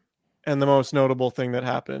the game. And the most notable thing that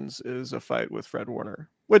happens is a fight with Fred Warner,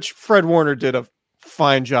 which Fred Warner did a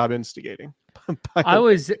fine job instigating. I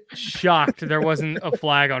was shocked there wasn't a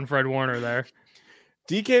flag on Fred Warner there.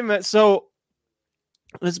 So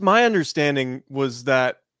it's my understanding was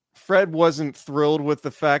that Fred wasn't thrilled with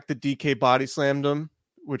the fact that DK body slammed him,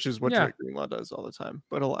 which is what Drake Greenlaw does all the time,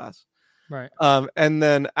 but alas. Right. And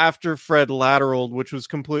then after Fred lateraled, which was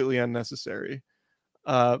completely unnecessary,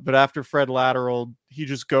 but after Fred lateraled, he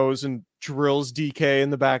just goes and drills DK in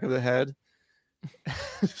the back of the head.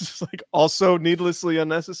 It's just like also needlessly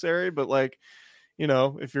unnecessary, but like,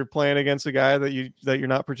 if you're playing against a guy that you're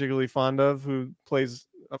not particularly fond of who plays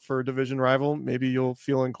for a division rival, maybe you'll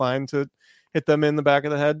feel inclined to hit them in the back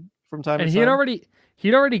of the head from time to time. And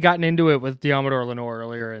he'd already gotten into it with Deommodore Lenoir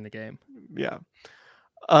earlier in the game. Yeah.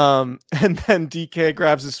 And then DK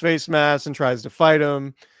grabs his face mask and tries to fight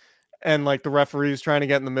him. And like the referee's trying to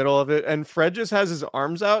get in the middle of it. And Fred just has his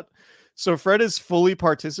arms out. So Fred is fully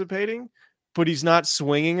participating, but he's not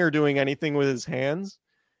swinging or doing anything with his hands.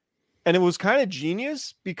 And it was kind of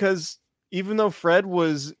genius because even though Fred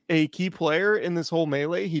was a key player in this whole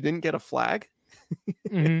melee, he didn't get a flag.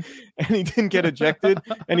 And he didn't get ejected,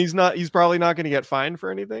 and he's probably not going to get fined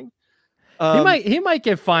for anything. He might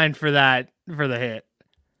get fined for that, for the hit.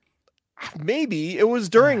 Maybe. It was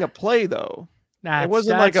during a play though. It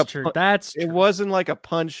wasn't like a true. It wasn't like a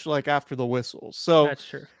punch like after the whistle. So that's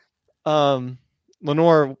true.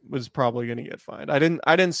 Lenore was probably going to get fined. I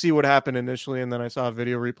didn't see what happened initially, and then I saw a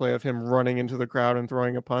video replay of him running into the crowd and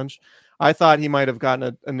throwing a punch. I thought he might have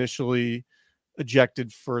gotten initially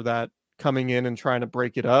ejected for that, coming in and trying to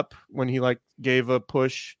break it up when he like gave a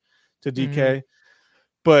push to DK.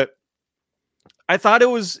 But I thought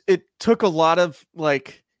it took a lot of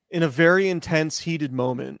like, in a very intense, heated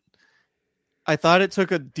moment, I thought it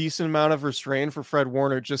took a decent amount of restraint for Fred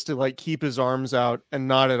Warner just to like keep his arms out and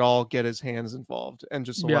not at all get his hands involved and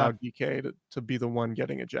just allow DK to be the one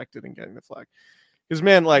getting ejected and getting the flag. Because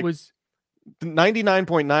man, like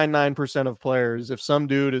 99.99% of players, if some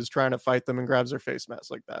dude is trying to fight them and grabs their face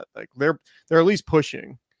mask like that, like they're at least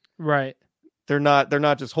pushing. Right. They're not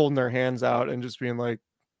just holding their hands out and just being like,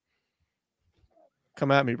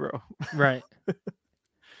 come at me, bro. Right.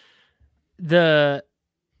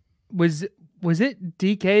 Was it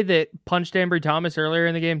DK that punched Ambry Thomas earlier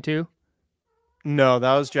in the game too? No,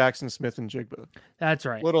 that was Jackson Smith and Jigba. That's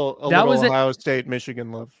right. A little Ohio State,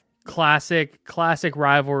 Michigan love. Classic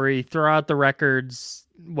rivalry. Throw out the records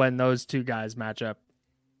when those two guys match up.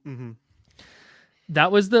 Mm-hmm.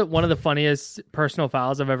 That was one of the funniest personal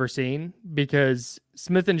fouls I've ever seen, because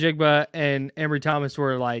Smith and Jigba and Ambry Thomas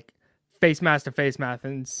were like face mask to face mask,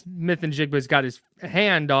 and Smith and Jigba's got his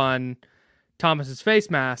hand on Thomas's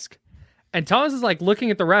face mask. And Thomas is like looking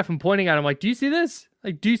at the ref and pointing at him like, do you see this?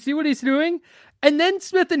 Like, do you see what he's doing? And then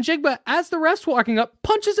Smith and Jigba, as the ref's walking up,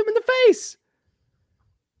 punches him in the face.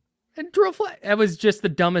 And drew a flag. It was just the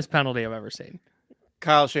dumbest penalty I've ever seen.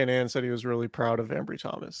 Kyle Shanahan said he was really proud of Ambry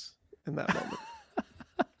Thomas in that moment.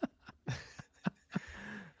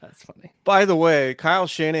 That's funny. By the way, Kyle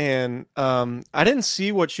Shanahan, I didn't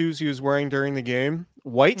see what shoes he was wearing during the game.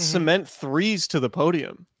 White cement threes to the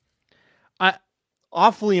podium.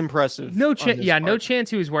 Awfully impressive. No chance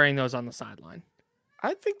he was wearing those on the sideline.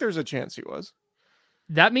 I think there's a chance he was.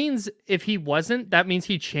 That means if he wasn't, that means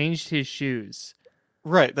he changed his shoes.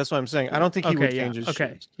 Right, that's what I'm saying. I don't think he would change his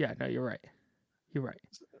shoes. Yeah, no, you're right. You're right.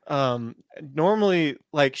 Normally,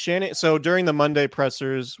 like Shanahan, so during the Monday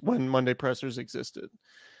pressers, when Monday pressers existed,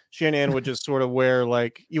 Shanahan would just sort of wear,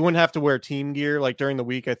 like, you wouldn't have to wear team gear. Like during the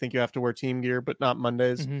week, I think you have to wear team gear, but not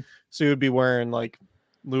Mondays. Mm-hmm. So you would be wearing like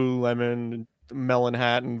Lululemon and melon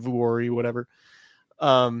hat and Vuori, whatever.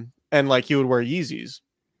 And like he would wear Yeezys.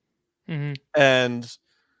 Mm-hmm.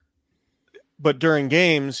 But during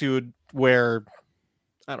games, he would wear,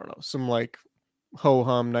 I don't know, some like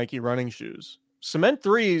ho-hum Nike running shoes. Cement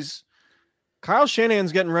threes, Kyle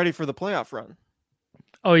Shanahan's getting ready for the playoff run.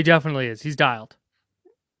 Oh, he definitely is. He's dialed.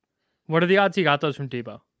 What are the odds he got those from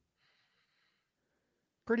Debo?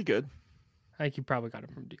 Pretty good. I think he probably got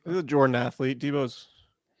them from Debo. He's a Jordan athlete. Debo's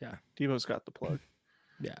got the plug.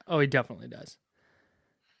 Yeah. Oh, he definitely does.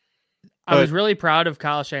 I was really proud of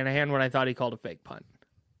Kyle Shanahan when I thought he called a fake punt.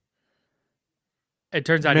 It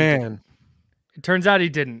turns out he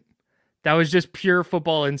didn't. That was just pure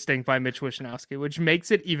football instinct by Mitch Wishnowsky, which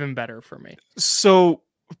makes it even better for me. So,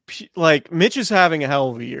 like, Mitch is having a hell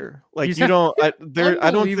of a year. Like, I don't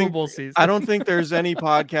think there's any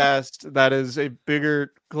podcast that is a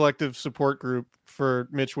bigger collective support group for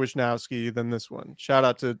Mitch Wishnowsky than this one. Shout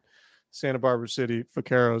out to Santa Barbara City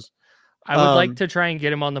Vaqueros. I would like to try and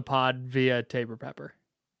get him on the pod via Tabor Pepper.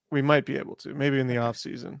 We might be able to, maybe in the off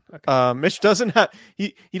season. Okay. Mitch doesn't have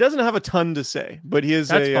he doesn't have a ton to say, but he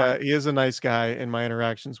is he is a nice guy in my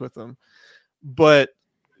interactions with him. But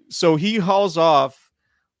so he hauls off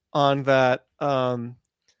on that run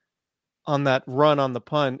on the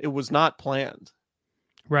punt. It was not planned.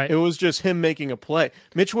 Right. It was just him making a play.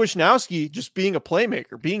 Mitch Wishnowsky just being a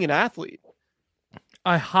playmaker, being an athlete.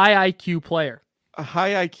 A high IQ player.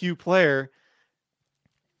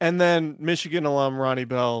 And then Michigan alum Ronnie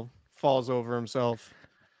Bell falls over himself.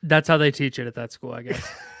 That's how they teach it at that school, I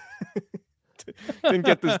guess.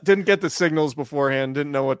 Didn't get the signals beforehand.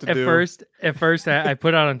 Didn't know what to do. At first, I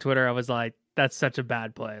put out on Twitter. I was like, "That's such a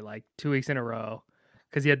bad play." Like 2 weeks in a row,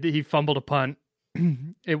 because he fumbled a punt.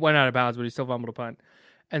 It went out of bounds, but he still fumbled a punt.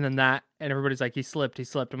 And then and everybody's like, "He slipped."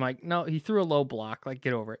 I'm like, "No, he threw a low block. Like,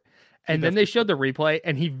 get over it." And then they showed the replay,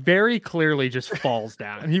 and he very clearly just falls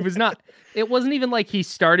down. It wasn't even like he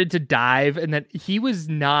started to dive, and that he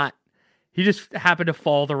just happened to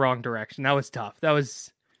fall the wrong direction. That was tough. That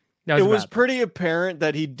was It was pretty apparent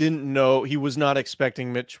that he didn't know, he was not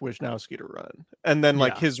expecting Mitch Wishnowsky to run. And then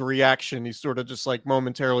his reaction, he sort of just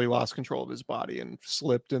momentarily lost control of his body and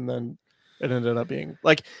slipped. And then it ended up being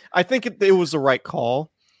I think it was the right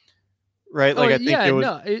call. Right. I think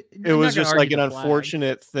it was just an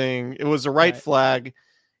unfortunate thing. It was the right flag.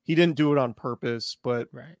 He didn't do it on purpose, but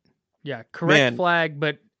yeah, correct flag.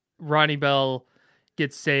 But Ronnie Bell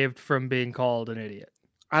gets saved from being called an idiot.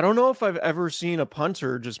 I don't know if I've ever seen a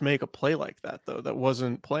punter just make a play like that, though. That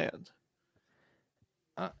wasn't planned.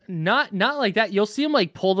 Not like that. You'll see him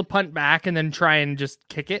pull the punt back and then try and just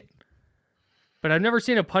kick it. But I've never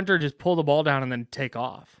seen a punter just pull the ball down and then take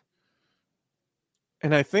off.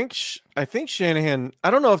 And I think Shanahan, I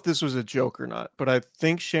don't know if this was a joke or not, but I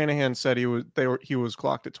think Shanahan said he was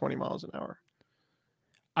clocked at 20 miles an hour.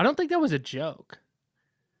 I don't think that was a joke.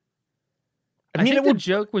 I think the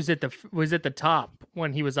joke was at the top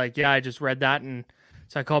when he was like, "Yeah, I just read that, and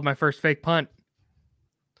so I called my first fake punt."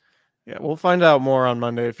 Yeah, we'll find out more on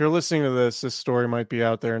Monday. If you're listening to this story might be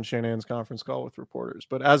out there in Shanahan's conference call with reporters.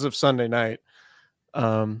 But as of Sunday night,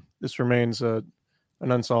 this remains an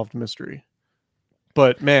unsolved mystery.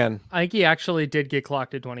 But man, I think he actually did get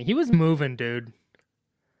clocked at 20. He was moving, dude.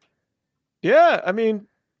 Yeah, I mean,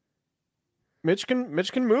 Mitch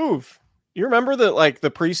can move. You remember that the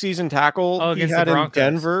preseason tackle he had in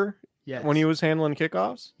Denver when he was handling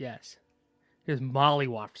kickoffs? Yes. He was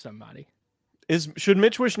mollywopped somebody. Should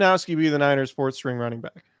Mitch Wishnowsky be the Niners fourth string running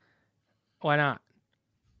back? Why not?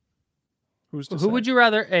 Who would you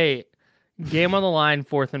rather? Game on the line,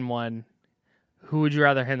 4th and 1. Who would you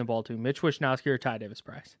rather hand the ball to? Mitch Wishnowsky or Ty Davis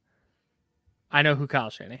Price? I know who Kyle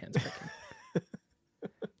Shanahan's picking.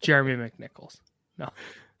 Jeremy McNichols. No.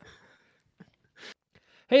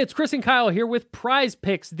 Hey, it's Chris and Kyle here with Prize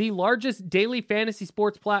Picks, the largest daily fantasy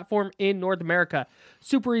sports platform in North America.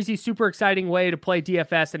 Super easy, super exciting way to play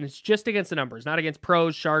DFS, and it's just against the numbers, not against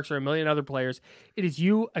pros, sharks, or a million other players. It is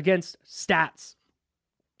you against stats.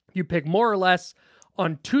 You pick more or less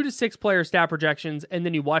on 2 to 6 player stat projections, and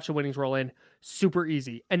then you watch the winnings roll in. Super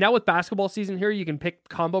easy. And now with basketball season here, you can pick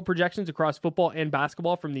combo projections across football and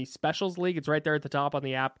basketball from the Specials League. It's right there at the top on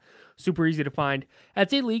the app. Super easy to find.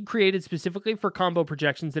 That's a league created specifically for combo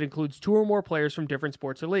projections that includes 2 or more players from different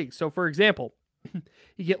sports or leagues. So for example,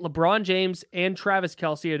 you get LeBron James and Travis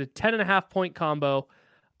Kelce at a 10.5 point combo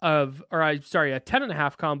a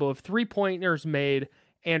 10.5 combo of 3-pointers made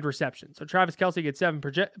and receptions. So Travis Kelce gets 7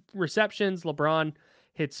 receptions. LeBron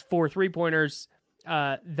hits 4 3-pointers.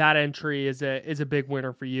 That entry is a big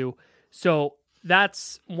winner for you. So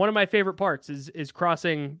that's one of my favorite parts is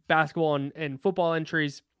crossing basketball and football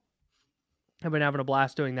entries. I've been having a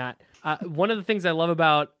blast doing that. One of the things I love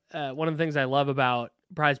about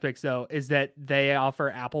Prize Picks though is that they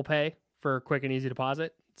offer Apple Pay for quick and easy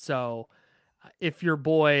deposit. So if your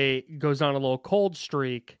boy goes on a little cold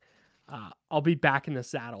streak, I'll be back in the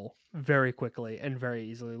saddle very quickly and very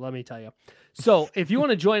easily, let me tell you. So if you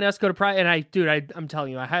want to join us, go to Prize, and I'm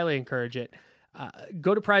telling you, I highly encourage it.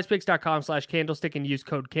 Go to prizepicks.com/candlestick and use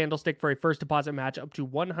code candlestick for a first deposit match up to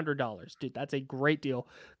 $100. Dude, that's a great deal.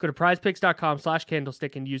 Go to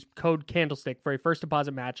prizepicks.com/candlestick and use code candlestick for a first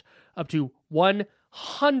deposit match up to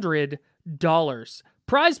 $100.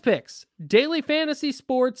 Prize Picks, daily fantasy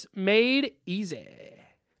sports made easy.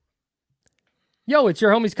 Yo, it's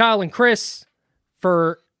your homies Kyle and Chris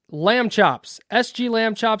for Lamb Chops.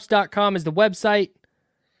 SGLambchops.com is the website.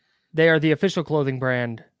 They are the official clothing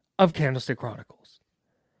brand of Candlestick Chronicles.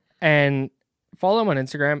 And follow them on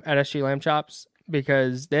Instagram at SGLambchops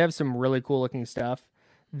because they have some really cool looking stuff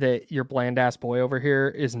that your bland ass boy over here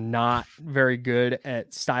is not very good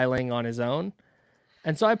at styling on his own.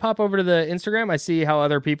 And so I pop over to the Instagram. I see how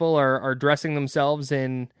other people are dressing themselves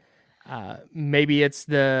in maybe it's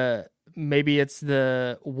the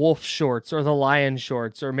wolf shorts or the lion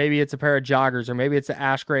shorts, or maybe it's a pair of joggers, or maybe it's the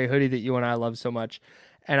ash gray hoodie that you and I love so much.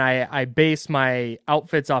 And I base my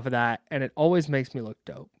outfits off of that, and it always makes me look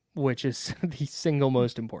dope, which is the single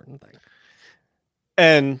most important thing.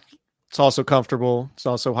 And it's also comfortable. It's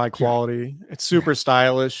also high quality. Yeah. It's super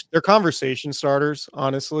stylish. They're conversation starters,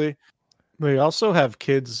 honestly. They also have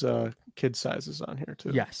kid sizes on here too.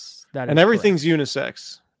 Yes. And everything's correct.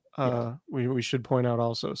 Unisex. We should point out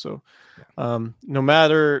also. So no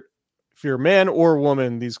matter if you're a man or a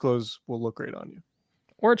woman, these clothes will look great on you.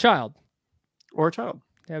 Or a child.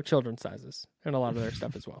 They have children's sizes and a lot of their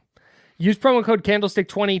stuff as well. Use promo code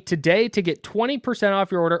Candlestick20 today to get 20%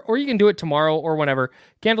 off your order, or you can do it tomorrow or whenever.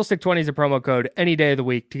 Candlestick20 is a promo code any day of the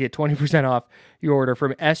week to get 20% off your order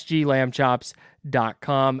from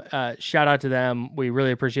sglambchops.com. Shout out to them. We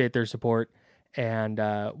really appreciate their support, and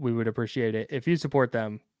we would appreciate it if you support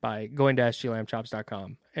them by going to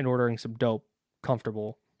sglambchops.com and ordering some dope,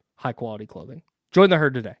 comfortable, high-quality clothing. Join the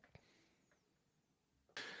herd today.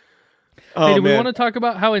 Hey, do we want to talk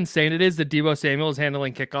about how insane it is that Deebo Samuel is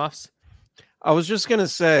handling kickoffs? I was just gonna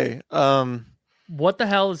say, what the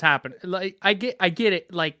hell is happening? Like, I get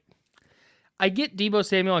it. Like, I get Deebo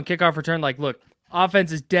Samuel on kickoff return. Like, look,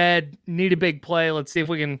 offense is dead. Need a big play. Let's see if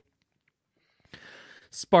we can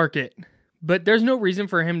spark it. But there's no reason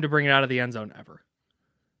for him to bring it out of the end zone ever.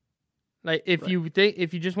 Like, if you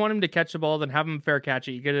just want him to catch the ball, then have him fair catch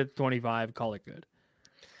it. You get it at 25, call it good.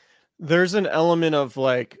 There's an element of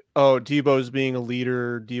like, oh, Deebo's being a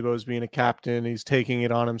leader, Deebo's being a captain, he's taking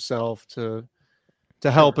it on himself to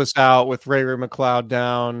help us out with Ray McLeod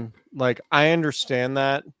down. Like, I understand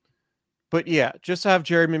that. But yeah, just have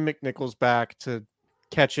Jeremy McNichols back to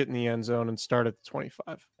catch it in the end zone and start at the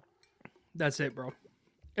 25. That's it, bro.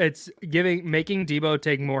 It's making Deebo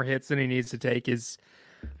take more hits than he needs to take is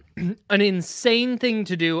an insane thing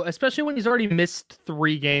to do, especially when he's already missed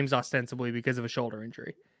 3 games ostensibly because of a shoulder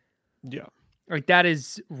injury. Yeah. Like, that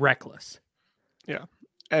is reckless. Yeah.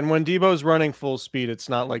 And when Deebo's running full speed, it's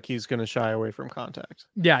not like he's going to shy away from contact.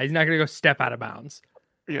 Yeah, he's not going to go step out of bounds.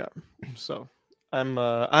 Yeah. So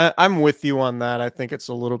I'm with you on that. I think it's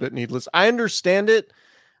a little bit needless. I understand it.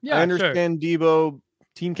 Yeah, I understand sure. Deebo,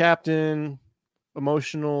 team captain,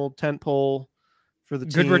 emotional tent pole for the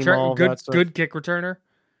team. Good kick returner.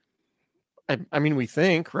 I mean, we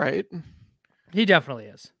think, right? He definitely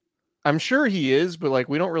is. I'm sure he is, but like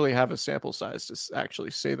we don't really have a sample size to actually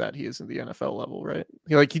say that he is at the NFL level, right?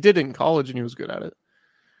 He did it in college and he was good at it.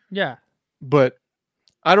 Yeah. But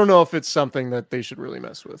I don't know if it's something that they should really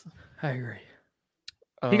mess with. I agree.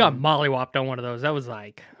 He got mollywopped on one of those. That was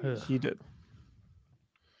like... Ugh. He did.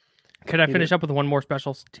 Could I finish up with one more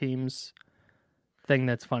special teams thing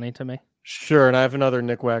that's funny to me? Sure, and I have another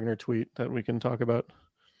Nick Wagner tweet that we can talk about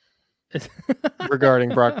regarding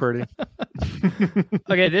Brock Purdy.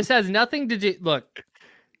 Okay, this has nothing to do... Look,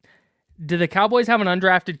 do the Cowboys have an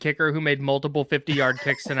undrafted kicker who made multiple 50-yard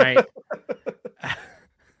kicks tonight?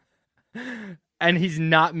 And he's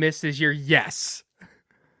not missed this year? Yes.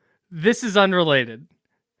 This is unrelated.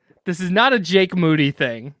 This is not a Jake Moody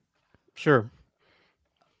thing. Sure.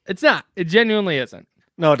 It's not. It genuinely isn't.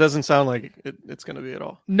 No, it doesn't sound like it's going to be at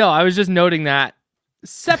all. No, I was just noting that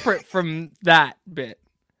separate from that bit.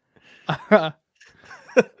 The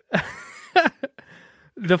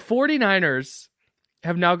 49ers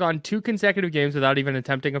have now gone 2 consecutive games without even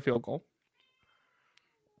attempting a field goal.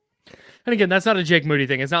 And again, that's not a Jake Moody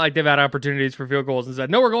thing. It's not like they've had opportunities for field goals and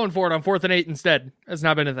said, no, we're going for it on 4th and 8 instead. That's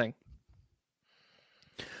not been a thing.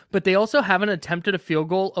 But they also haven't attempted a field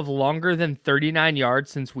goal of longer than 39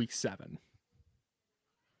 yards since week 7.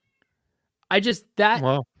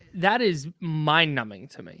 That is mind-numbing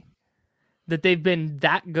to me. That they've been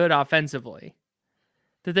that good offensively.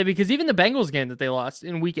 Because even the Bengals game that they lost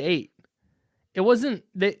in week 8, it wasn't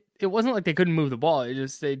like they couldn't move the ball.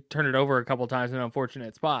 They turned it over a couple times in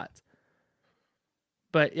unfortunate spots.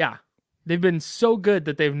 But yeah, they've been so good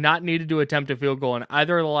that they've not needed to attempt a field goal in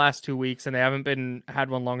either of the last 2 weeks, and they haven't had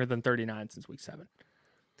one longer than 39 since week 7.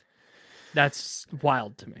 That's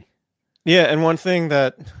wild to me. Yeah, and one thing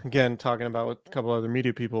that, again, talking about with a couple other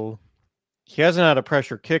media people, he hasn't had a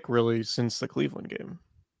pressure kick really since the Cleveland game.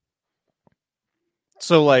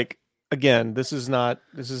 So, like, again, this is not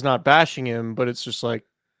bashing him, but it's just like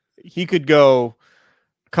he could go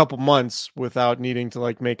a couple months without needing to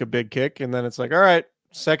like make a big kick, and then it's like, all right,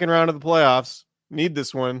 second round of the playoffs, need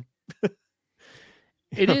this one.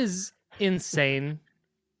 It is insane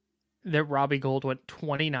that Robbie Gould went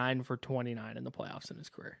 29 for 29 in the playoffs in his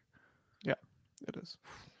career. Yeah, it is.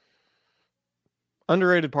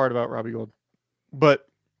 Underrated part about Robbie Gould. But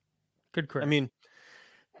good career. I mean,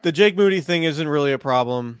 the Jake Moody thing isn't really a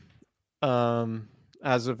problem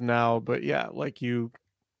as of now, but yeah, like you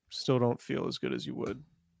still don't feel as good as you would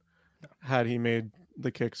had he made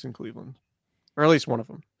the kicks in Cleveland. Or at least one of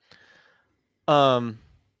them.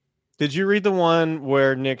 Did you read the one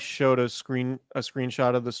where Nick showed a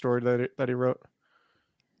screenshot of the story that he wrote?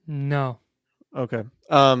 No. Okay.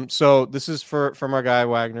 So this is from our guy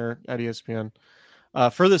Wagner at ESPN.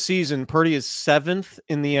 For the season, Purdy is 7th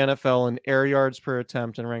in the NFL in air yards per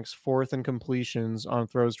attempt and ranks 4th in completions on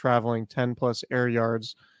throws traveling 10 plus air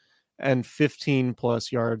yards and 15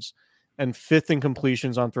 plus yards, and 5th in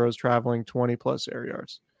completions on throws traveling 20 plus air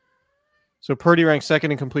yards. So Purdy ranks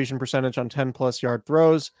 2nd in completion percentage on 10 plus yard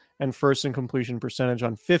throws and 1st in completion percentage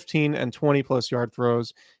on 15 and 20 plus yard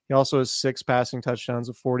throws. He also has 6 passing touchdowns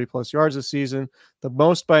of 40 plus yards this season, the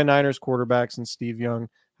most by a Niners quarterback since Steve Young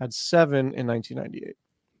had 7 in 1998.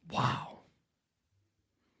 Wow.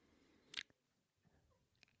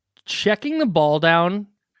 checking the ball down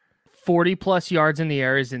 40 plus yards in the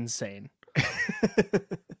air is insane.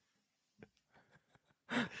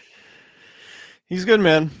 He's good,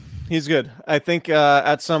 man. He's good. I think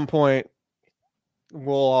at some point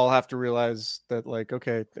we'll all have to realize that, like,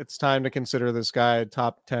 okay, it's time to consider this guy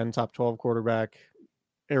top 10, top 12 quarterback,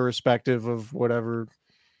 irrespective of whatever.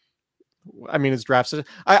 I mean, his draft.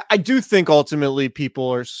 I do think ultimately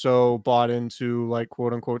people are so bought into, like,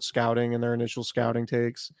 quote unquote scouting and their initial scouting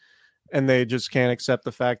takes, and they just can't accept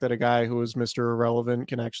the fact that a guy who is Mr. Irrelevant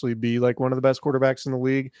can actually be like one of the best quarterbacks in the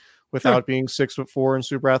league without being 6'4" and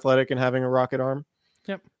super athletic and having a rocket arm.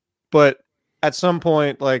 Yep. But at some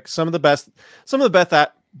point, like, some of the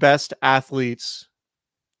best athletes,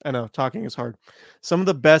 I know talking is hard. Some of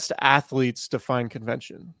the best athletes define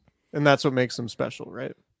convention, and that's what makes them special,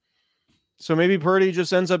 right? So maybe Purdy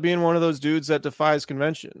just ends up being one of those dudes that defies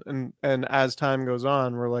convention. And as time goes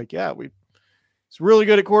on, we're like, yeah, he's really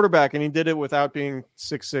good at quarterback, and he did it without being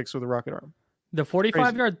 6'6" with a rocket arm. The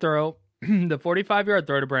 45-yard throw, the 45-yard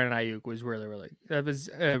throw to Brandon Ayuk was that was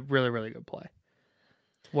a really, really good play.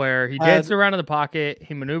 Where he dances around in the pocket,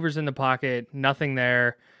 he maneuvers in the pocket, nothing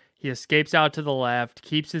there. He escapes out to the left,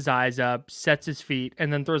 keeps his eyes up, sets his feet,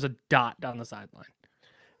 and then throws a dot down the sideline.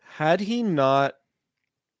 Had he not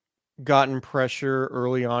gotten pressure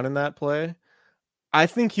early on in that play, I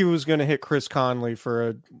think he was going to hit Chris Conley for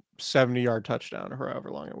a 70-yard touchdown, or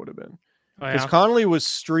however long it would have been. Because Conley was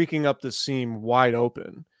streaking up the seam wide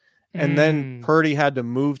open. And then Purdy had to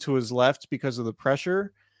move to his left because of the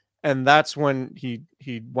pressure. And that's when he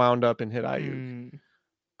wound up and hit Ayuk.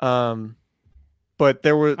 But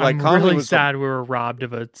there were, like, I'm Conley really was sad we were robbed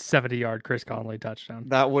of a 70-yard Chris Conley touchdown.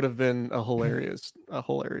 That would have been a hilarious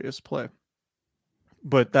play.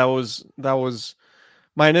 But that was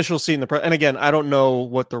my initial seat in the press. And again, I don't know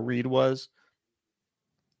what the read was,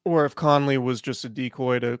 or if Conley was just a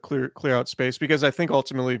decoy to clear out space, because I think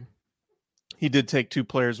ultimately he did take two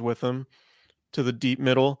players with him to the deep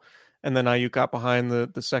middle, and then Ayuk got behind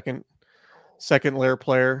the second layer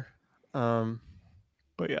player.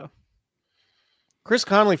 But yeah, Chris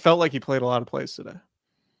Conley felt like he played a lot of plays today.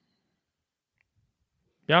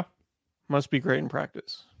 Yeah, must be great in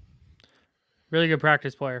practice. Really good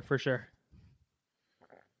practice player for sure.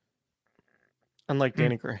 Unlike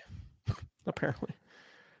Danny Gray, apparently.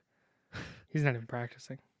 He's not even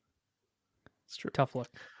practicing. It's true. Tough look.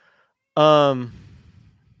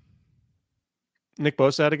 Nick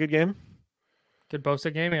Bosa had a good game. Good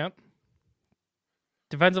Bosa game, yep.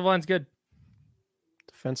 Defensive line's good.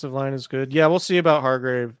 Defensive line is good. Yeah, we'll see about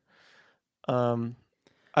Hargrave. I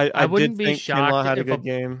wouldn't did be think shocked Kinlaw had a if good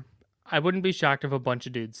game. I wouldn't be shocked if a bunch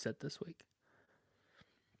of dudes sit this week.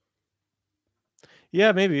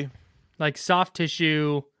 Yeah, maybe. Like soft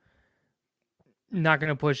tissue, not going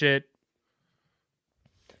to push it.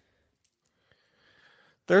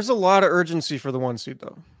 There's a lot of urgency for the 1 seed,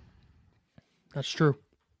 though. That's true.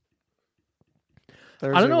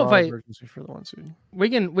 There's I don't know if urgency for the 1 seed. We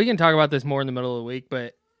can talk about this more in the middle of the week,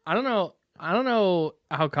 but I don't know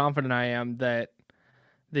how confident I am that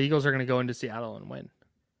the Eagles are going to go into Seattle and win.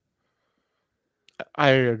 I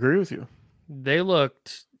agree with you. They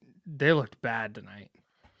looked bad tonight.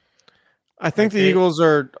 I think the Eagles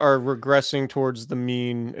are regressing towards the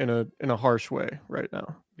mean in a harsh way right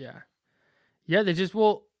now. Yeah, they just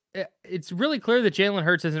it's really clear that Jalen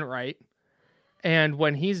Hurts isn't right. And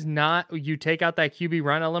when he's not, you take out that QB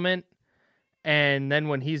run element, and then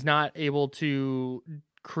when he's not able to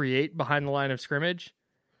create behind the line of scrimmage,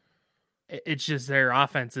 it's just their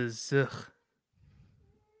offense is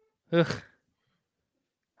ugh.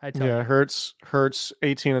 Hurts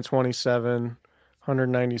 18 of 27,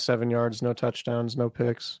 197 yards, no touchdowns, no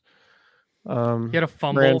picks. He had a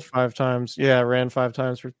fumble. Ran 5 times. Yeah, ran 5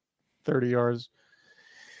 times for 30 yards.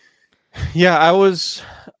 Yeah,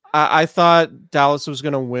 I thought Dallas was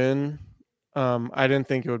going to win. I didn't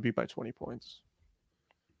think it would be by 20 points.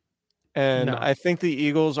 And no. I think the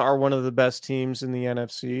Eagles are one of the best teams in the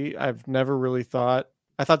NFC. I've never really thought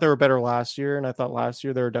 – I thought they were better last year, and I thought last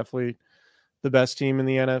year they were definitely the best team in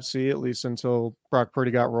the NFC, at least until Brock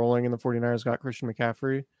Purdy got rolling and the 49ers got Christian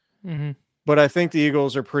McCaffrey. Mm-hmm. But I think the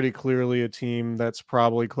Eagles are pretty clearly a team that's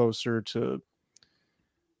probably closer to,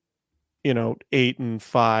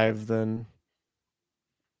 8-5 than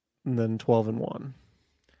 12-1.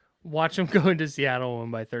 Watch them go into Seattle and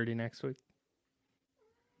win by 30 next week.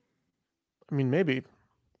 I mean, maybe,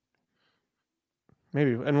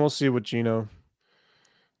 and we'll see with Geno.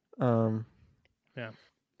 Yeah,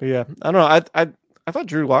 but yeah, I don't know. I thought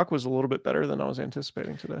Drew Lock was a little bit better than I was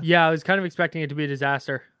anticipating today. Yeah, I was kind of expecting it to be a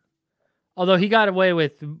disaster. Although he got away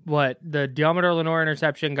with what? The Deommodore Lenoir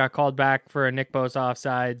interception got called back for a Nick Bosa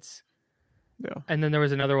offsides. Yeah. And then there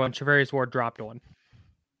was another one. Charvarius Ward dropped one.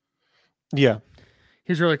 Yeah.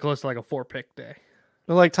 He's really close to like a 4-pick day.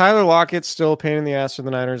 But like Tyler Lockett's still a pain in the ass for the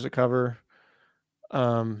Niners to cover.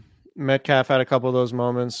 Metcalf had a couple of those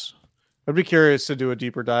moments. I'd be curious to do a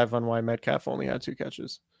deeper dive on why Metcalf only had 2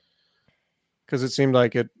 catches. Because it seemed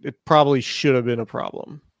like it probably should have been a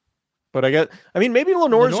problem. But maybe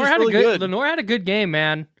Lenoir's just really good. Lenoir had a good game,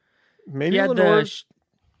 man. Maybe he had Lenoir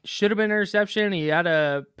should have been interception. He had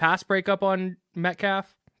a pass breakup on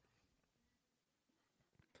Metcalf.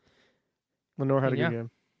 Lenoir had a good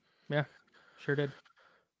game. Yeah, sure did.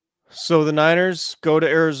 So the Niners go to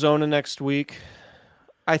Arizona next week.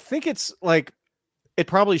 I think it's like it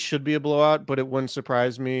probably should be a blowout, but it wouldn't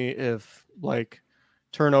surprise me if like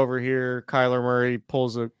turnover here, Kyler Murray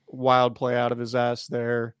pulls a wild play out of his ass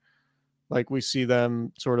there. Like we see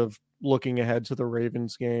them sort of looking ahead to the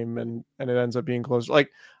Ravens game and it ends up being close. Like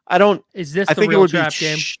Is this the real trap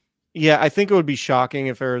game? Yeah, I think it would be shocking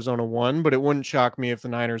if Arizona won, but it wouldn't shock me if the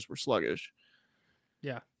Niners were sluggish.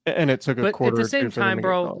 Yeah. And it took a quarter. But at the same time,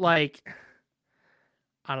 bro, like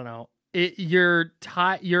I don't know. You're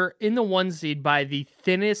in the 1 seed by the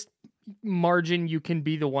thinnest margin you can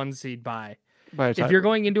be the 1 seed by. If you're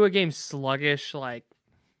going into a game sluggish, like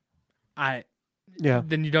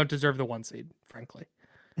then you don't deserve the 1 seed, frankly.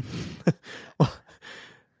 Well,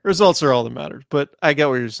 results are all that matters, but I get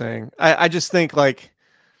what you're saying. I just think like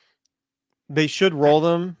they should roll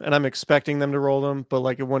them, and I'm expecting them to roll them, but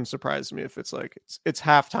like it wouldn't surprise me if it's like it's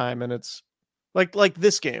halftime and it's like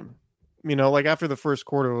this game. You know, like after the first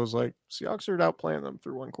quarter, it was like Seahawks are outplaying them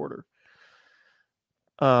through 1 quarter.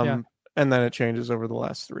 And then it changes over the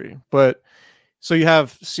last 3. But so you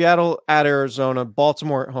have Seattle at Arizona,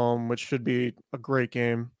 Baltimore at home, which should be a great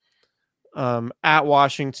game. At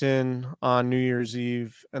Washington on New Year's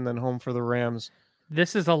Eve, and then home for the Rams.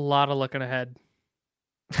 This is a lot of looking ahead.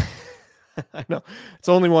 I know it's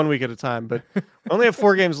only 1 week at a time, but we only have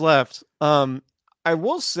 4 games left. I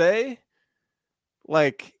will say,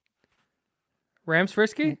 like, Rams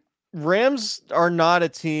frisky? Rams are not a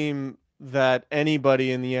team that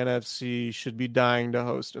anybody in the NFC should be dying to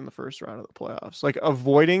host in the first round of the playoffs. Like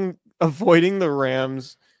avoiding the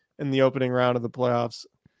Rams in the opening round of the playoffs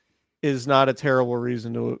is not a terrible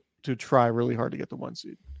reason to try really hard to get the 1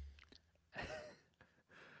 seed.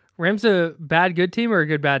 Rams a bad good team or a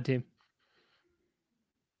good bad team?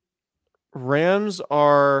 Rams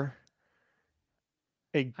are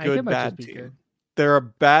a good bad team. Good. They're a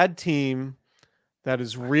bad team that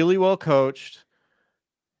is really well coached,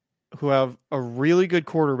 who have a really good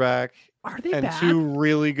quarterback and bad? 2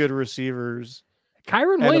 really good receivers.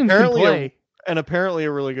 Kyron Williams can play. And apparently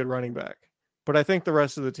a really good running back. But I think the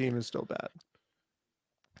rest of the team is still bad.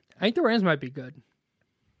 I think the Rams might be good.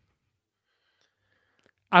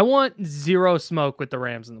 I want zero smoke with the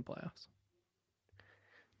Rams in the playoffs.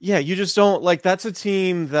 Yeah, you just don't like that's a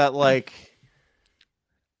team that like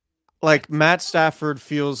Matt Stafford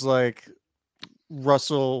feels like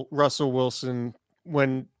Russell Wilson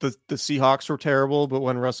when the Seahawks were terrible, but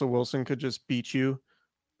when Russell Wilson could just beat you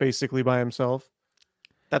basically by himself.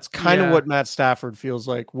 That's kind of what Matt Stafford feels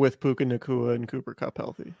like with Puka Nacua and Cooper Kupp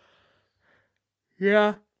healthy.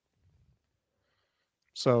 Yeah.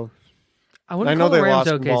 So I know they Rams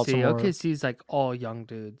lost OKC. OKC's like all young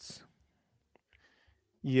dudes.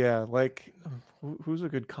 Yeah, like who's a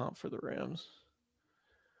good comp for the Rams?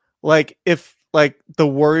 Like if like the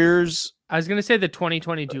Warriors, I was gonna say the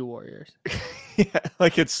 2022 Warriors. Yeah,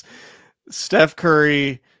 like it's Steph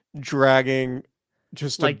Curry dragging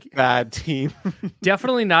just like a bad team.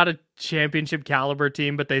 Definitely not a championship caliber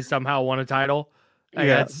team, but they somehow won a title.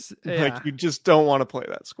 Like you just don't want to play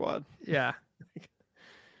that squad. Yeah.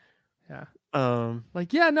 Yeah.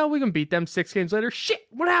 We can beat them 6 games later. Shit,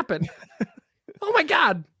 what happened? Oh my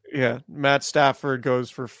God. Yeah. Matt Stafford goes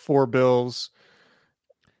for 4 bills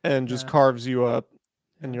and just carves you up.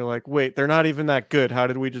 And you're like, wait, they're not even that good. How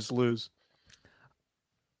did we just lose?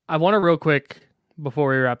 I want to real quick, before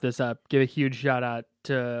we wrap this up, give a huge shout out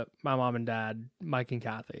to my mom and dad, Mike and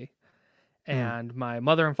Kathy, and my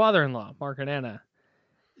mother and father-in-law, Mark and Anna.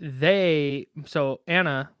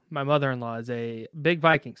 Anna, my mother-in-law, is a big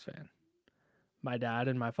Vikings fan. My dad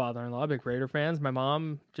and my father-in-law, big Raider fans. My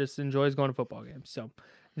mom just enjoys going to football games. So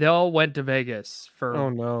they all went to Vegas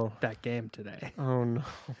for that game today. Oh, no.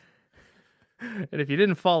 And if you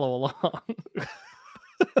didn't follow along,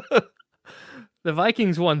 the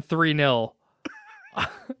Vikings won 3-0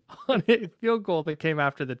 on a field goal that came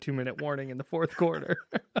after the 2-minute warning in the 4th quarter.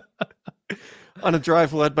 On a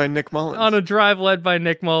drive led by Nick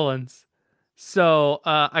Mullins. So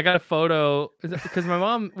I got a photo because my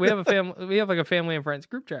mom, we have a family and friends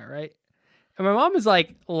group chat, right? And my mom is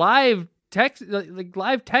like live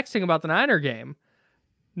texting about the Niner game.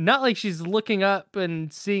 Not like she's looking up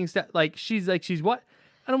and seeing stuff. Like she's what?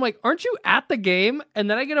 And I'm like, aren't you at the game? And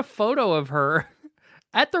then I get a photo of her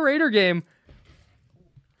at the Raider game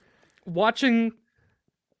watching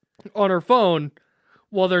on her phone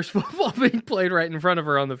while there's football being played right in front of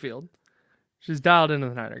her on the field. She's dialed into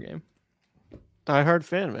the Niner game. Die-hard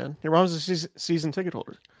fan, man. Your mom's a season ticket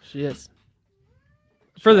holder. She is.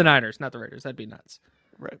 For the Niners, not the Raiders. That'd be nuts.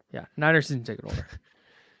 Right. Yeah, Niners season ticket holder.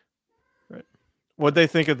 Right. What'd they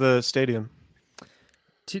think of the stadium?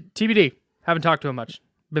 TBD. Haven't talked to him much.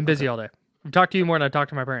 Been busy all day. I've talked to you more than I talked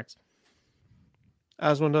to my parents.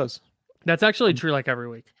 As one does. That's actually true like every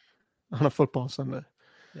week. On a football Sunday.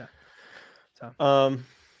 Yeah. So.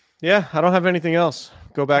 Yeah, I don't have anything else.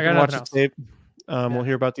 Go back and watch the tape. Yeah. We'll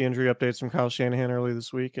hear about the injury updates from Kyle Shanahan early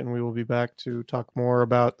this week, and we will be back to talk more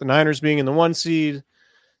about the Niners being in the 1 seed,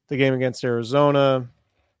 the game against Arizona,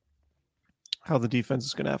 how the defense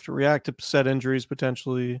is going to have to react to set injuries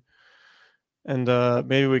potentially, and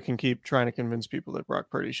maybe we can keep trying to convince people that Brock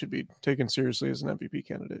Purdy should be taken seriously as an MVP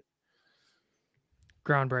candidate.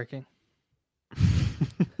 Groundbreaking.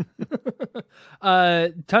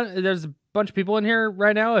 There's a bunch of people in here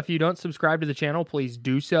right now. If you don't subscribe to the channel, please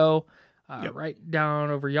do so. Yep. Right down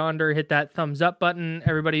over yonder, hit that thumbs up button.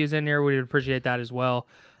 Everybody who's in here, we would appreciate that as well.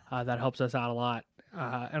 That helps us out a lot.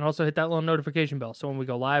 And also hit that little notification bell. So when we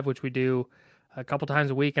go live, which we do a couple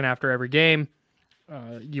times a week and after every game,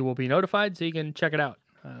 you will be notified so you can check it out.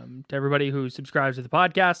 To everybody who subscribes to the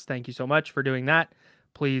podcast, thank you so much for doing that.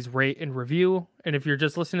 Please rate and review. And if you're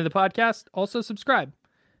just listening to the podcast, also subscribe.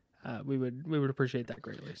 We would appreciate that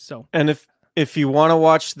greatly. So, and if you want to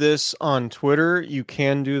watch this on Twitter, you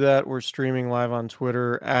can do that. We're streaming live on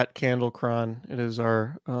Twitter at CandleCron. It is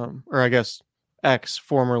our, or I guess X,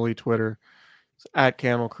 formerly Twitter, it's at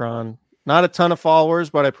CandleCron. Not a ton of followers,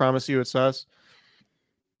 but I promise you it's us.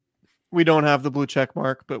 We don't have the blue check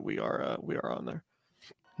mark, but we are on there.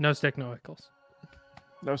 No stick, no ickles.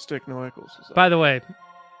 No stick, no ickles. By the way,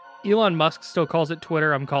 Elon Musk still calls it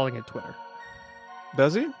Twitter. I'm calling it Twitter.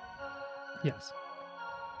 Does he? Yes.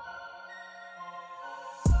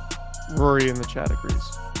 Rory in the chat agrees.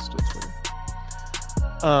 It's still Twitter.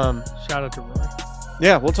 Shout out to Rory.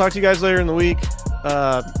 Yeah, we'll talk to you guys later in the week.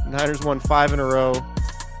 Niners won 5 in a row.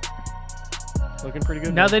 Looking pretty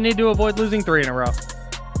good. Now they need to avoid losing 3 in a row.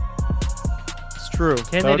 It's true.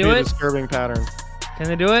 Can they do it? A disturbing pattern. Can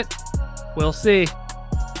they do it? We'll see.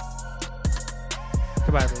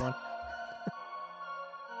 Goodbye, everyone.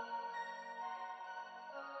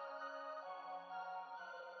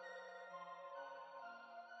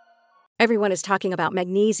 Everyone is talking about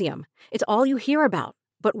magnesium. It's all you hear about.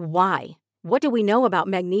 But why? What do we know about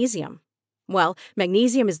magnesium? Well,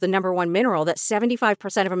 magnesium is the #1 mineral that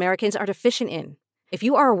 75% of Americans are deficient in. If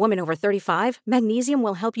you are a woman over 35, magnesium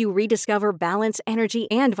will help you rediscover balance, energy,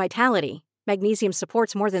 and vitality. Magnesium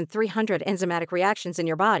supports more than 300 enzymatic reactions in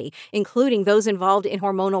your body, including those involved in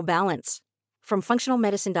hormonal balance. From functional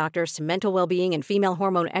medicine doctors to mental well-being and female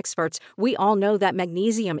hormone experts, we all know that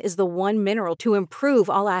magnesium is the one mineral to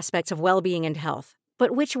improve all aspects of well-being and health.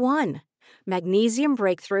 But which one? Magnesium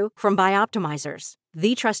Breakthrough from Bioptimizers,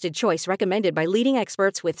 the trusted choice recommended by leading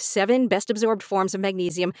experts with 7 best-absorbed forms of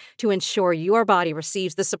magnesium to ensure your body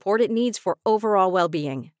receives the support it needs for overall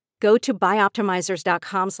well-being. Go to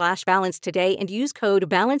bioptimizers.com/balance today and use code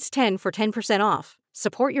BALANCE10 for 10% off.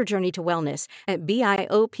 Support your journey to wellness at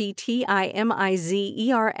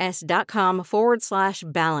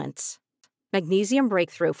bioptimizers.com/balance. Magnesium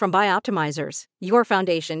Breakthrough from Bioptimizers, your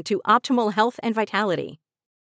foundation to optimal health and vitality.